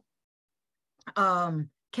people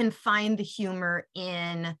can find the humor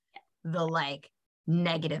in the like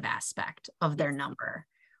negative aspect of their number.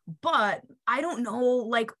 But I don't know,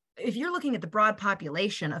 like if you're looking at the broad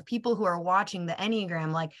population of people who are watching the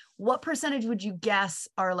Enneagram, like what percentage would you guess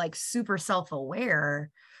are like super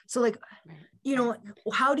self-aware? So like, you know,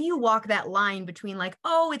 how do you walk that line between like,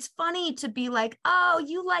 oh, it's funny to be like, oh,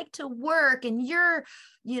 you like to work and you're,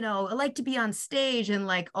 you know, like to be on stage, and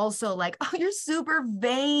like also like, oh, you're super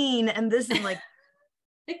vain and this, and like,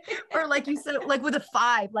 or like you said, like with a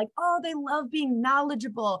 5, like, oh, they love being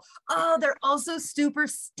knowledgeable. Oh, they're also super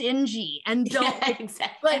stingy and don't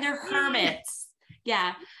exactly. And they're hermits.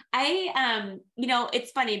 Yeah. You know,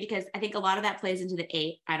 it's funny because I think a lot of that plays into the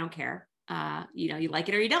 8. I don't care. You know, you like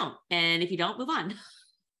it or you don't. And if you don't, move on.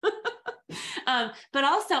 But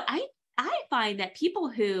also I find that people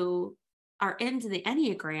who are into the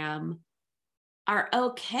Enneagram are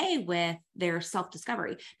okay with their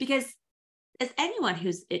self-discovery, because as anyone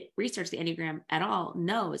who's researched the Enneagram at all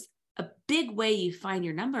knows, a big way you find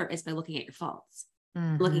your number is by looking at your faults,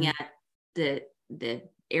 looking at the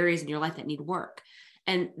areas in your life that need work.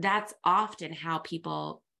 And that's often how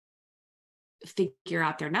people figure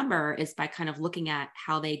out their number, is by kind of looking at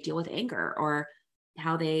how they deal with anger, or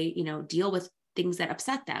how they, you know, deal with things that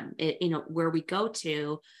upset them. You know, where we go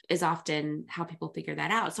to is often how people figure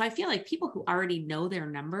that out. So I feel like people who already know their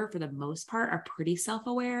number for the most part are pretty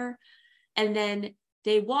self-aware. And then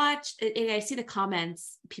they watch, and I see the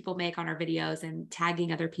comments people make on our videos and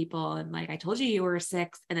tagging other people. And like, I told you were a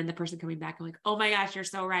 6. And then the person coming back, I'm like, oh my gosh, you're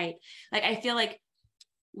so right. Like, I feel like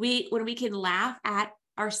when we can laugh at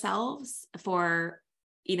ourselves for,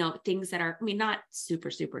 you know, things that are, I mean, not super,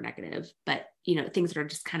 super negative, but, you know, things that are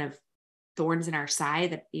just kind of thorns in our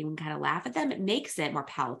side, that you can kind of laugh at them, it makes it more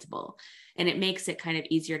palatable. And it makes it kind of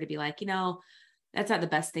easier to be like, you know, that's not the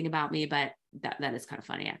best thing about me, but that is kind of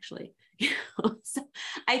funny, actually. So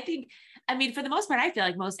I think, I mean, for the most part, I feel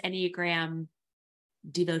like most Enneagram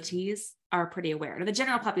devotees are pretty aware. Now, the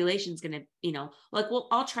general population is going to, you know, like, well,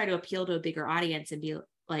 I'll try to appeal to a bigger audience and be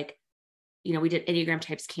like, you know, we did Enneagram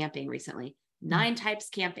types camping recently, 9 types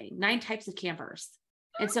camping, 9 types of campers.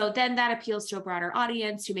 And so then that appeals to a broader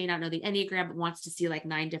audience who may not know the Enneagram, but wants to see like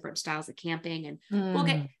 9 different styles of camping. And we'll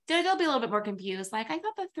get there, they'll be a little bit more confused. Like, I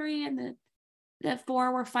thought the 3 and the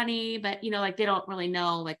 4 were funny, but you know, like they don't really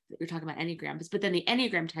know, like you're talking about Enneagrams, but then the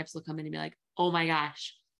Enneagram types will come in and be like, oh my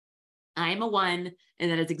gosh, I'm a 1.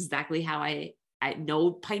 And that is exactly how I no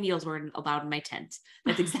pineals weren't allowed in my tent.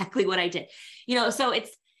 That's exactly what I did. You know, so it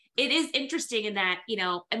is interesting in that, you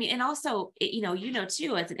know, I mean, and also, you know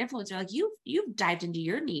too, as an influencer, like you've dived into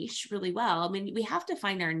your niche really well. I mean, we have to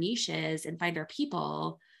find our niches and find our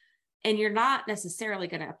people, and you're not necessarily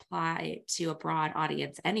going to apply to a broad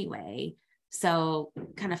audience anyway. So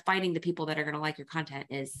kind of finding the people that are going to like your content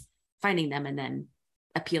is finding them and then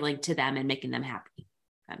appealing to them and making them happy,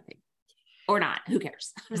 kind of thing. Or not, who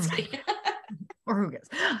cares? Or who cares?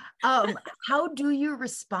 How do you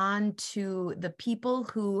respond to the people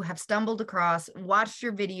who have stumbled across, watched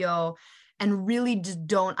your video, and really just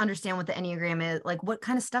don't understand what the Enneagram is? Like, what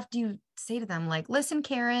kind of stuff do you say to them? Like, listen,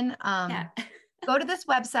 Karen, go to this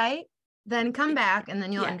website, then come back, and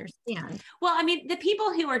then you'll understand. Well, I mean, the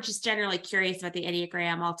people who are just generally curious about the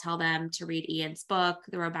Enneagram, I'll tell them to read Ian's book,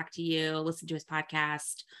 The Road Back to You, listen to his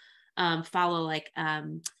podcast, follow like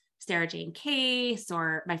Sarah Jane Case,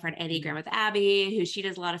 or my friend Enneagram with Abby, who she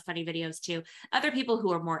does a lot of funny videos too. Other people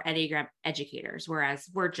who are more Enneagram educators, whereas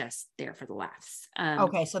we're just there for the laughs.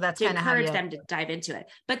 Okay, so that's to encourage them to dive into it.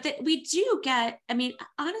 But we do get, I mean,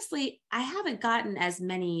 honestly, I haven't gotten as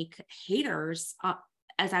many haters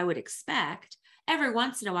as I would expect. Every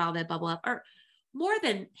once in a while they bubble up, or more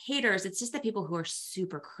than haters, it's just the people who are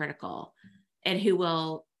super critical and who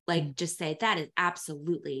will like just say that is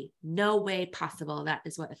absolutely no way possible. That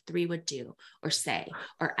is what a 3 would do or say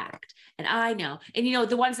or act. And I know, and you know,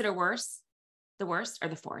 the ones that are worse, the worst are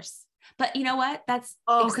the 4s. But you know what? That's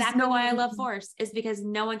exactly why I love fours, is because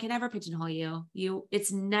no one can ever pigeonhole you.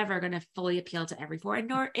 It's never going to fully appeal to every four, and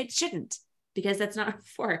nor it shouldn't, because that's not a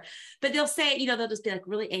four. But they'll say, they'll just be like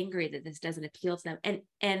really angry that this doesn't appeal to them.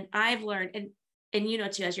 And I've learned,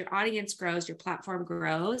 and too, as your audience grows, your platform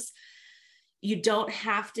grows, you don't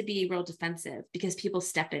have to be real defensive, because people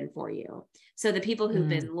step in for you. So the people who've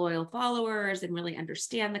been loyal followers and really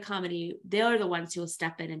understand the comedy, they're the ones who will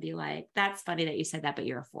step in and be like, that's funny that you said that, but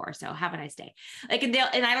you're a four, so have a nice day. Like, and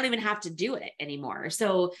I don't even have to do it anymore.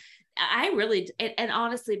 So I really, and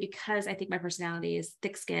honestly, because I think my personality is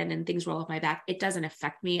thick skin and things roll off my back, it doesn't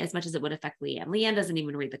affect me as much as it would affect Leanne. Leanne doesn't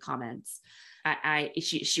even read the comments.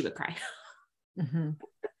 She would cry.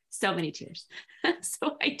 So many tears.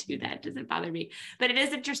 So I do that. It doesn't bother me. But it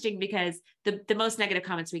is interesting, because the most negative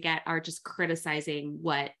comments we get are just criticizing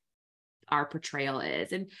what our portrayal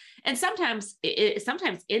is. And sometimes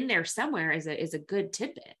sometimes in there somewhere is a good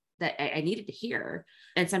tidbit that I needed to hear.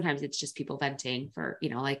 And sometimes it's just people venting for,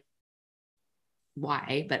 like,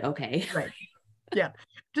 why, but okay. Right. Yeah.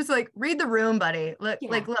 Just like, read the room, buddy. Look,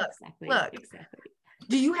 exactly.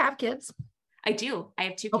 Do you have kids? I do. I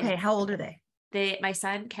have 2 kids. Okay. How old are they? My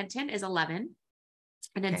son, Kenton, is 11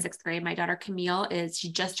 and in 6th grade. My daughter, Camille, she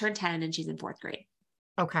just turned 10 and she's in 4th grade.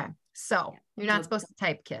 Okay. So you're not supposed to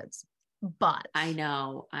type kids, but I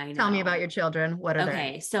know. Tell me about your children. What are they?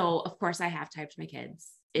 Okay. So of course I have typed my kids.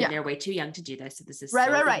 And they're way too young to do this. So this is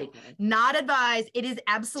right. Not advised. It is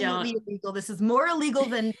absolutely illegal. This is more illegal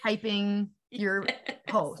than typing your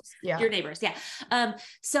posts. Yeah. Your neighbors. Yeah.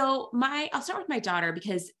 So I'll start with my daughter,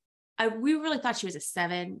 because we really thought she was a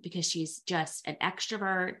 7, because she's just an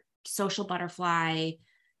extrovert, social butterfly,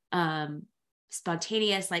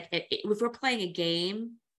 spontaneous. Like if we're playing a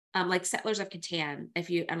game, like Settlers of Catan, I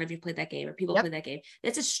don't know if you've played that game or people play that game.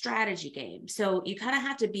 It's a strategy game. So you kind of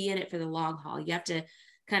have to be in it for the long haul. You have to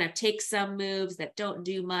kind of take some moves that don't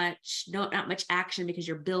do much, not much action, because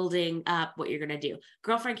you're building up what you're going to do.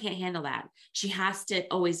 Girlfriend can't handle that. She has to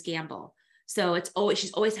always gamble. So she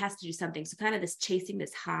always has to do something. So kind of this chasing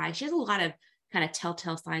this high. She has a lot of kind of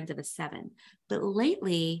telltale signs of a 7, but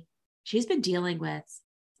lately she's been dealing with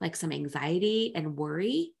like some anxiety and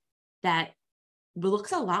worry that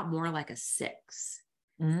looks a lot more like a 6.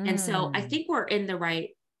 And so I think we're in the right,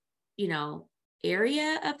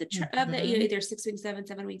 area of the either 6 week 7,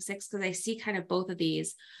 7 week 6, because I see kind of both of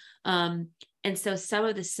these. And so some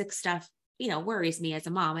of the 6 stuff, worries me as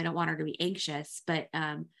a mom. I don't want her to be anxious, but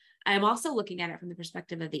I'm also looking at it from the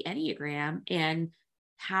perspective of the Enneagram, and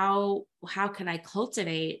how can I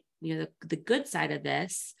cultivate, the good side of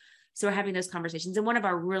this. So we're having those conversations. And one of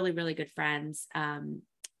our really, really good friends,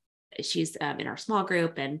 she's in our small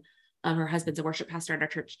group, and her husband's a worship pastor at our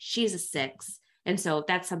church. She's a 6. And so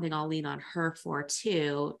that's something I'll lean on her for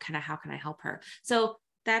too. Kind of, how can I help her? So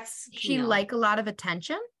that's, she like a lot of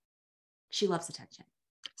attention. She loves attention.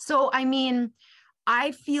 So, I mean,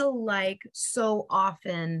 I feel like so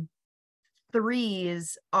often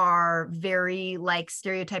 3s are very like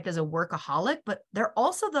stereotyped as a workaholic, but they're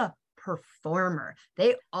also the performer.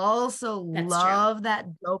 They also love that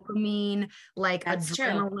dopamine, like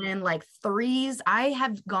adrenaline, like 3s. I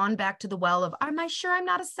have gone back to the well of, am I sure I'm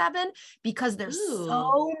not a 7? Because there's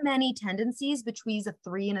so many tendencies between a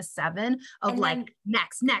 3 and a 7 of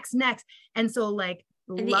next. And so like,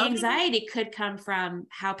 and the anxiety could come from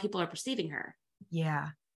how people are perceiving her. Yeah.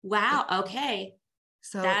 Wow. Okay.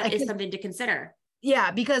 So that is something to consider. Yeah.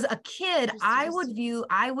 Because a kid, I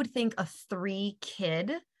would think a 3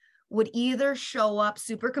 kid would either show up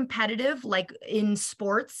super competitive, like in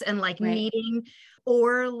sports and like needing,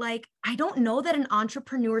 or like, I don't know, that an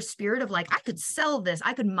entrepreneur spirit of like, I could sell this,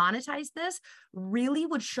 I could monetize this, really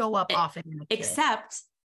would show up often in a kid. Except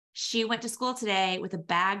she went to school today with a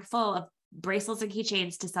bag full of bracelets and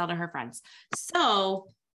keychains to sell to her friends. So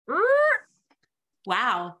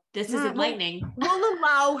wow, this is enlightening. We'll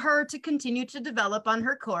allow her to continue to develop on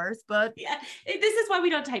her course, but yeah, this is why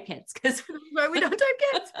we don't type kids, because why we don't type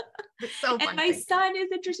kids. It's so funny. And my son is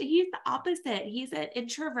interesting. He's the opposite. He's an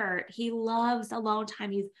introvert. He loves alone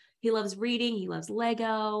time. He loves reading. He loves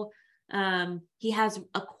Lego. He has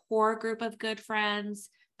a core group of good friends,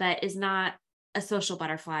 but is not a social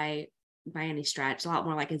butterfly by any stretch. A lot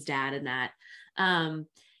more like his dad in that.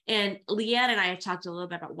 And Leanne and I have talked a little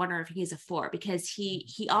bit about wondering if he's a 4, because he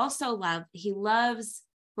loves,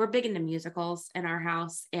 we're big into musicals in our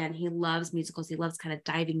house, and he loves musicals. He loves kind of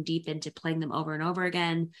diving deep into playing them over and over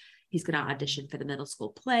again. He's going to audition for the middle school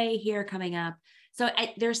play here coming up. So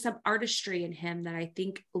there's some artistry in him that I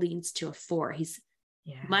think leans to a 4. He's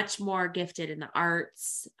much more gifted in the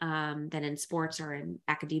arts than in sports or in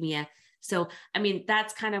academia. So, I mean,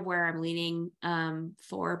 that's kind of where I'm leaning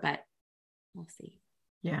for, but we'll see.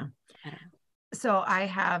 Yeah. I don't know. So I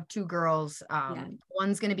have 2 girls.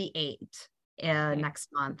 One's going to be 8 next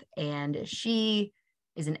month, and she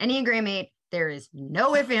is an Enneagram 8. There is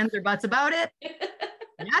no ifs, ands, or buts about it.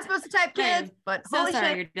 You're not supposed to type kids, but so holy sorry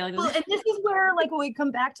shit. you're dealing with Well, and this is where like we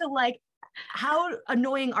come back to like, how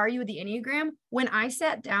annoying are you with the Enneagram? When I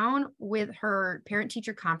sat down with her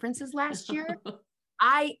parent-teacher conferences last year,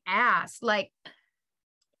 I asked, like,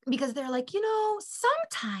 because they're like,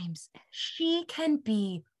 sometimes she can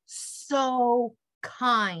be so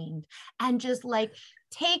kind and just like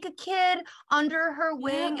take a kid under her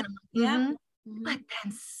wing. And I'm like, But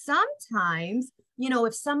then sometimes,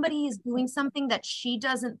 if somebody is doing something that she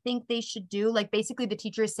doesn't think they should do, like basically the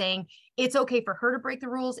teacher is saying it's okay for her to break the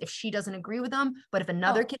rules if she doesn't agree with them. But if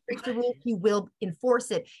another kid breaks the rule, he will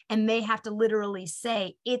enforce it. And they have to literally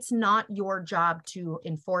say, it's not your job to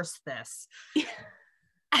enforce this.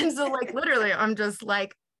 And so like, literally, I'm just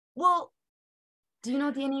like, well, do you know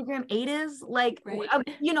what the Enneagram 8 is? Like, right.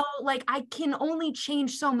 Like I can only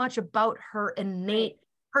change so much about her innate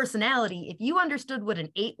personality. If you understood what an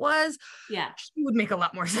 8 was, she would make a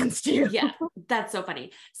lot more sense to you. Yeah, that's so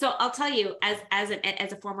funny. So I'll tell you, as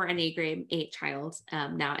a former Enneagram 8 child,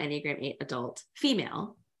 now Enneagram 8 adult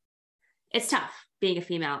female, it's tough being a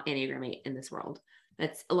female Enneagram 8 in this world.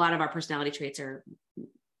 That's a lot of our personality traits are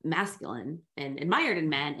masculine and admired in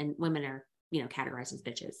men, and women are categorized as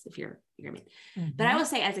bitches if you're me. But I will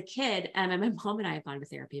say, as a kid, and my mom and I have gone to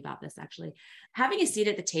therapy about this actually, having a seat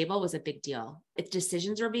at the table was a big deal. If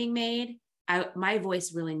decisions were being made, my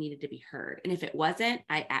voice really needed to be heard, and if it wasn't,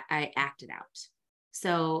 I acted out.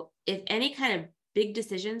 So if any kind of big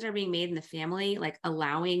decisions are being made in the family, like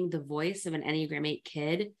allowing the voice of an Enneagram 8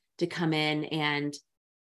 kid to come in and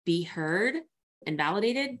be heard and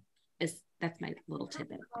validated, that's my little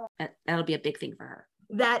tidbit. That'll be a big thing for her.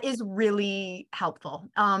 That is really helpful.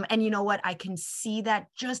 And you know what? I can see that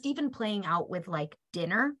just even playing out with like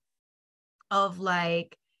dinner, of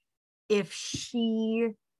like, if she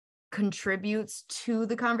contributes to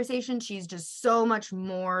the conversation, she's just so much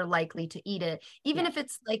more likely to eat it. Even if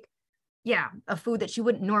it's like, a food that she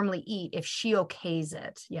wouldn't normally eat, if she okays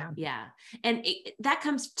it. Yeah. Yeah. And that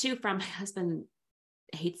comes too from my husband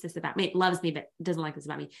hates this about me, loves me, but doesn't like this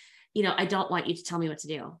about me. I don't want you to tell me what to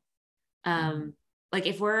do. Like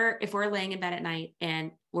if we're laying in bed at night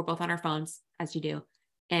and we're both on our phones, as you do,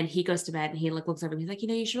 and he goes to bed and he looks over and he's like,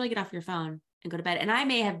 you should really get off your phone and go to bed. And I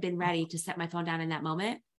may have been ready to set my phone down in that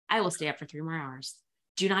moment. I will stay up for 3 more hours.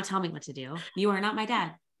 Do not tell me what to do. You are not my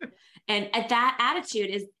dad. And that attitude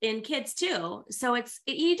is in kids too. So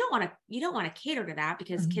you don't want to cater to that,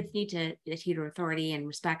 because kids need to adhere to authority and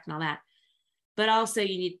respect and all that. But also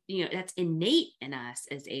you need, that's innate in us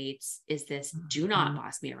as 8s, is this, do not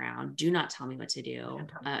boss me around. Do not tell me what to do.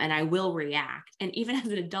 And I will react. And even as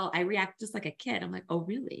an adult, I react just like a kid. I'm like, oh,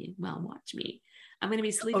 really? Well, watch me. I'm going to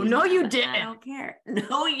be sleeping. Oh, no, you didn't. I don't care.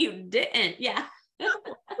 No, you didn't. Yeah.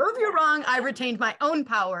 Prove you're wrong. I retained my own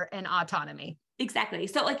power and autonomy. Exactly.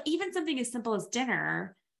 So like even something as simple as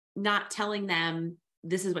dinner, not telling them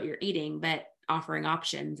this is what you're eating, but offering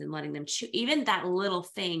options and letting them choose, even that little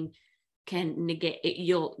thing can negate it.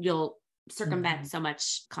 You'll circumvent so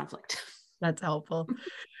much conflict. That's helpful.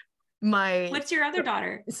 What's your other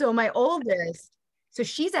daughter? So my oldest, so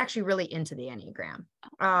she's actually really into the Enneagram.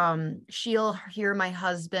 She'll hear my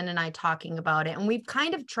husband and I talking about it, and we've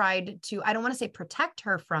kind of tried to, I don't want to say protect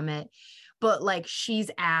her from it, but like she's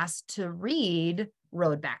asked to read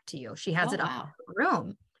Road Back to You. She has it up in her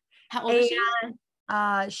room. How old is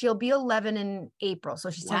she? She'll be 11 in April.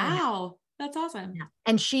 So she's wow. That's awesome. Yeah.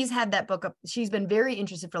 And she's had that book up. She's been very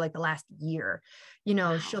interested for like the last year.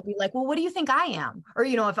 She'll be like, well, what do you think I am? Or,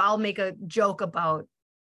 if I'll make a joke about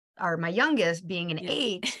my youngest being an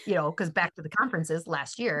 8, because back to the conferences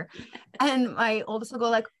last year. And my oldest will go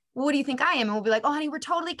like, well, what do you think I am? And we'll be like, oh, honey, we're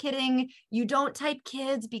totally kidding. You don't type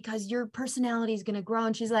kids because your personality is going to grow.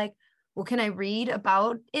 And she's like, well, can I read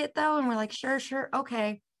about it though? And we're like, sure.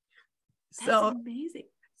 Okay. That's amazing.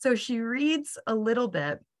 So she reads a little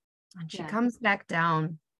bit. And she comes back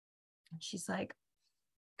down and she's like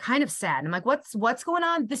kind of sad. And I'm like, what's going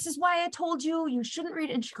on? This is why I told you shouldn't read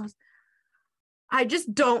it. And she goes, I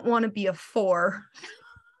just don't want to be a 4.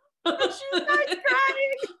 And she starts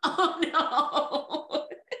crying. Oh no.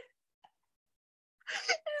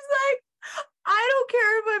 She's like, I don't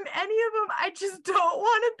care if I'm any of them. I just don't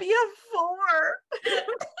want to be a 4.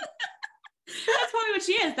 That's probably what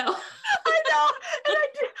she is, though. I know. And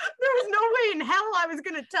there was no way in hell I was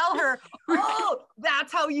going to tell her, oh,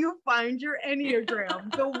 that's how you find your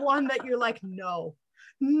Enneagram. The one that you're like, no,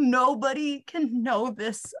 nobody can know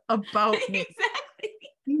this about me. Exactly.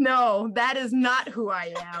 no, that is not who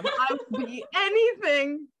I am. I would be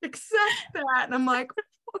anything except that. And I'm like,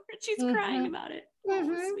 she's crying about it.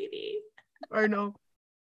 Oh, sweetie. I know.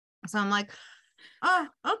 So I'm like, oh,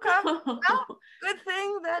 okay. Well, good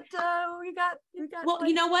thing that we got. Well, like,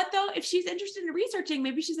 you know what though? If she's interested in researching,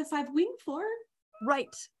 maybe she's a 5 wing 4.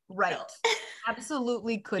 Right.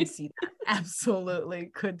 Absolutely could see that.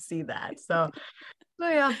 Absolutely could see that. So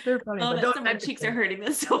yeah, they're funny. Oh, that's my cheeks are hurting.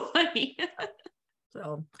 That's so funny.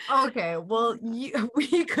 So okay, well,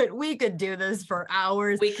 we could do this for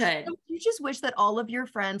hours. We could. You just wish that all of your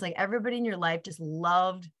friends, like everybody in your life, just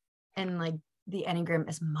loved and like the Enneagram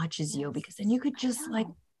as much as you, because then you could just like,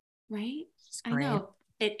 right? I know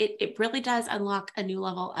it really does unlock a new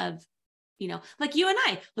level of, you know, like you and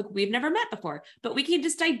I, look, we've never met before, but we can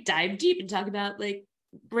just like dive deep and talk about like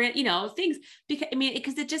brand, you know, things, because I mean,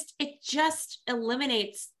 because it just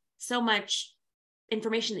eliminates so much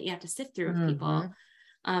information that you have to sift through with people.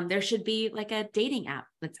 There should be like a dating app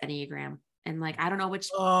that's Enneagram, and like I don't know which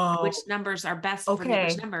numbers are best for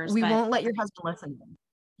which numbers. We won't let your husband listen.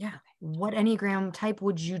 Yeah. Okay. What Enneagram type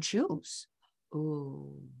would you choose?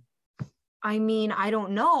 Ooh. I mean, I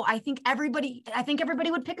don't know. I think everybody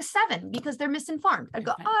would pick a 7 because they're misinformed. I'd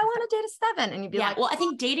go, oh, I want to date a 7. And you'd be like, well, I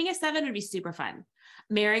think dating a 7 would be super fun.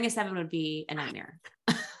 Marrying a 7 would be a nightmare.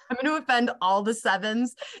 I'm going to offend all the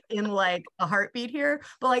 7s in like a heartbeat here,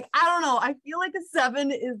 but like, I don't know. I feel like a 7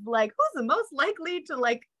 is like, who's the most likely to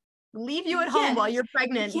like leave you at home while you're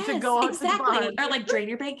pregnant to go out to the bar. Or like drain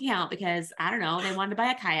your bank account because I don't know, they wanted to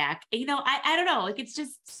buy a kayak. You know, I don't know. Like it's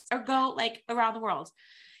just, or go like around the world.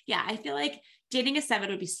 Yeah, I feel like dating a 7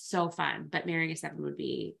 would be so fun, but marrying a 7 would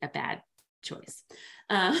be a bad choice.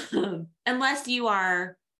 Unless you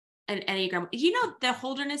are an Enneagram. You know, the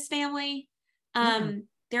Holderness family,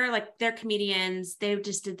 they're comedians. They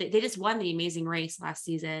just won the Amazing Race last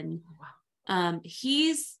season. Wow.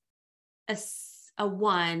 He's a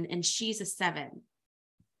 1 and she's a 7.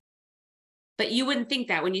 But you wouldn't think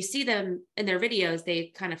that when you see them in their videos,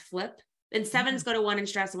 they kind of flip. And 7s go to 1 in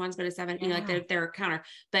stress and 1s go to 7, you know, like they're a counter.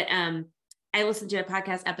 But I listened to a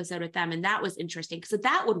podcast episode with them and that was interesting. So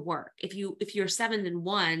that would work. If you're 7s and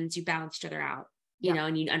 1s, you balance each other out, you know,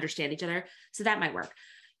 and you understand each other. So that might work.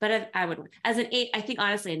 But I would, as an 8, I think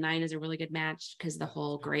honestly a 9 is a really good match because the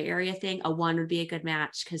whole gray area thing. A 1 would be a good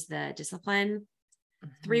match because the discipline.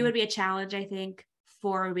 3 would be a challenge, I think.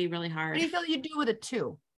 4 would be really hard. What do you feel you'd do with a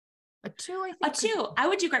 2? A 2, I think. A 2. I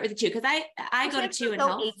would do great with a 2 because I go to 2 in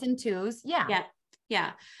health. 8s and 2s. Yeah.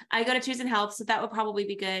 Yeah. I go to 2s in health. So that would probably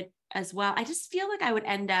be good as well. I just feel like I would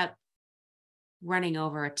end up running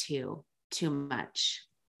over a 2 too much.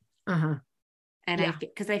 And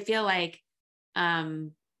because I feel like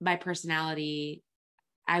my personality,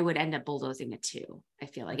 I would end up bulldozing a 2. I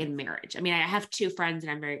feel like in marriage. I mean, I have 2 friends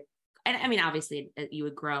and I mean, obviously you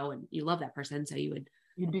would grow and you love that person. So you'd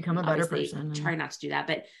become a better person. Try not to do that.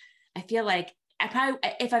 But I feel like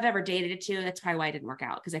if I've ever dated a 2, that's probably why it didn't work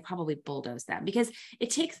out. Cause I probably bulldozed them because it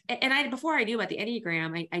takes, and before I knew about the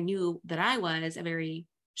Enneagram, I knew that I was a very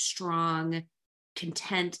strong,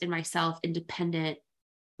 content in myself, independent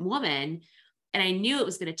woman. And I knew it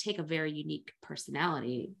was going to take a very unique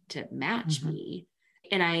personality to match me.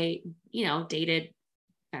 And I, you know, dated,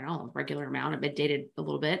 I don't know, a regular amount. I've been dated a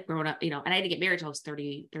little bit growing up, you know, and I didn't get married till I was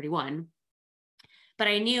 30, 31. But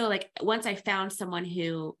I knew like once I found someone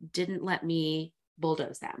who didn't let me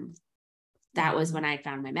bulldoze them, that was when I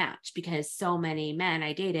found my match, because so many men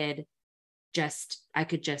I dated, I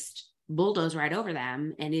could just bulldoze right over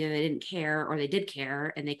them, and either they didn't care or they did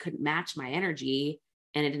care and they couldn't match my energy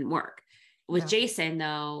and it didn't work. With Jason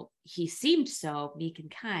though, he seemed so meek and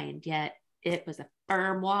kind, yet it was a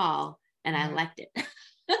firm wall and I liked it.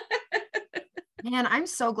 Man, I'm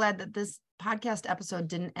so glad that this podcast episode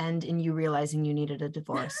didn't end in you realizing you needed a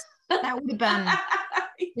divorce. That would have been,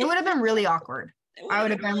 it would have been really awkward. I would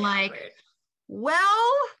have been like, well,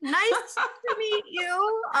 nice to meet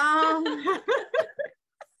you.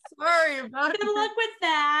 Sorry about it. Good luck with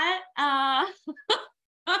that.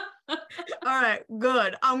 All right,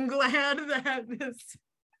 good. I'm glad that this.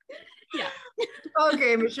 Yeah.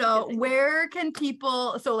 Okay, Michelle, where can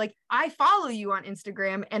people, so like I follow you on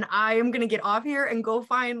Instagram and I am going to get off here and go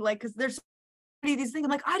find like, cause there's so many of these things.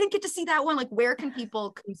 I'm like, I didn't get to see that one. Like, where can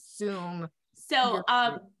people consume? So,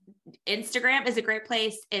 Instagram is a great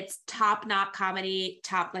place. It's Top Knot Comedy,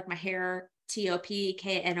 top like my hair,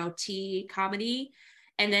 TOPKNOT comedy.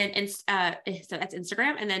 And then, so that's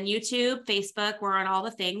Instagram, and then YouTube, Facebook, we're on all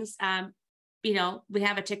the things. we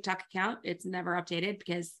have a TikTok account. It's never updated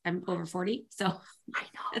because I'm over 40. So I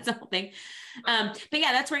know. that's the whole thing. But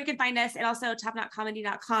yeah, that's where you can find us. And also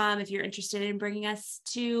topknotcomedy.com if you're interested in bringing us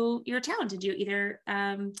to your town to do either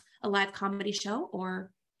a live comedy show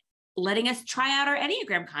or letting us try out our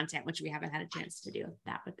Enneagram content, which we haven't had a chance to do.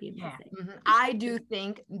 That would be amazing. Yeah. Mm-hmm. I do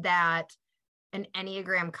think that an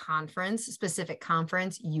Enneagram specific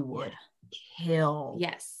conference, you would kill.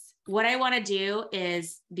 Yes. What I want to do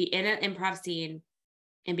is be in an improv scene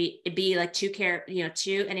and be like two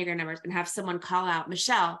Enneagram numbers and have someone call out,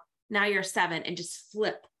 Michelle, now you're 7, and just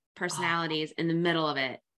flip personalities in the middle of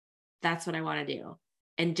it. That's what I want to do.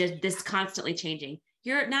 And just this constantly changing.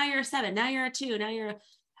 Now you're a 7, now you're a 2, now you're that'd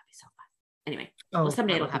be so fun. Anyway,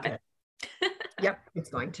 someday it'll happen. Yep, it's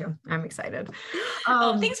going to. I'm excited.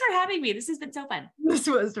 Thanks for having me. This has been so fun. This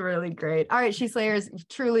was really great. All right, She Slayers,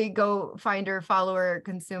 truly go find her, follow her,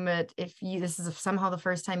 consume it. If this is somehow the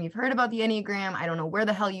first time you've heard about the Enneagram, I don't know where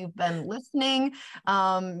the hell you've been listening.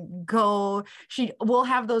 We'll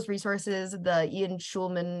have those resources. The Ian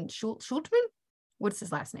Schultman, what's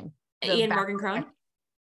his last name? Ian Morgan Crone.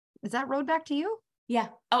 Is that Road Back to You? Yeah.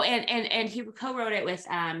 Oh, and he co-wrote it with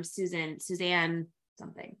Suzanne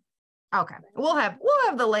something. Okay. We'll have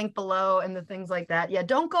the link below and the things like that. Yeah.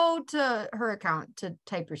 Don't go to her account to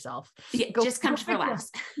type yourself. Yeah, just come for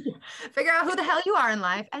laughs. Figure out who the hell you are in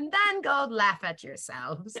life and then go laugh at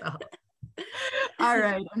yourself. So, all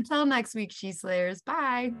right. Until next week, She Slayers.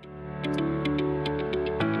 Bye.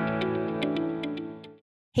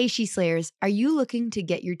 Hey, She Slayers. Are you looking to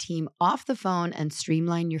get your team off the phone and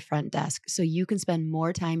streamline your front desk so you can spend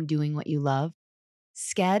more time doing what you love?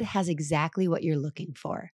 Sked has exactly what you're looking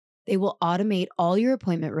for. They will automate all your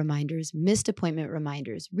appointment reminders, missed appointment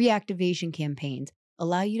reminders, reactivation campaigns,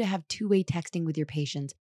 allow you to have two-way texting with your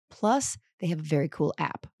patients. Plus, they have a very cool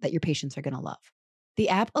app that your patients are going to love. The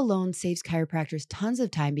app alone saves chiropractors tons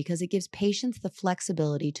of time because it gives patients the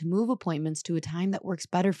flexibility to move appointments to a time that works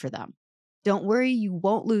better for them. Don't worry, you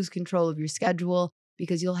won't lose control of your schedule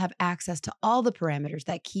because you'll have access to all the parameters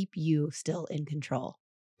that keep you still in control.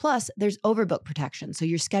 Plus, there's overbook protection, so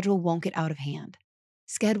your schedule won't get out of hand.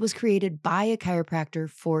 Sked was created by a chiropractor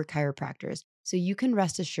for chiropractors, so you can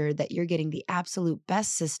rest assured that you're getting the absolute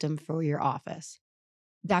best system for your office.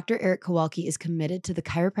 Dr. Eric Kowalski is committed to the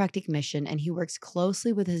chiropractic mission, and he works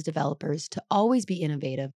closely with his developers to always be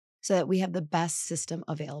innovative so that we have the best system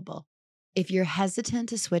available. If you're hesitant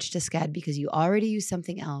to switch to Sked because you already use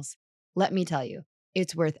something else, let me tell you,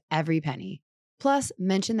 it's worth every penny. Plus,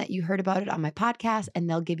 mention that you heard about it on my podcast, and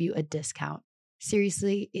they'll give you a discount.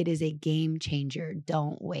 Seriously, it is a game changer.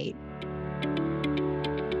 Don't wait.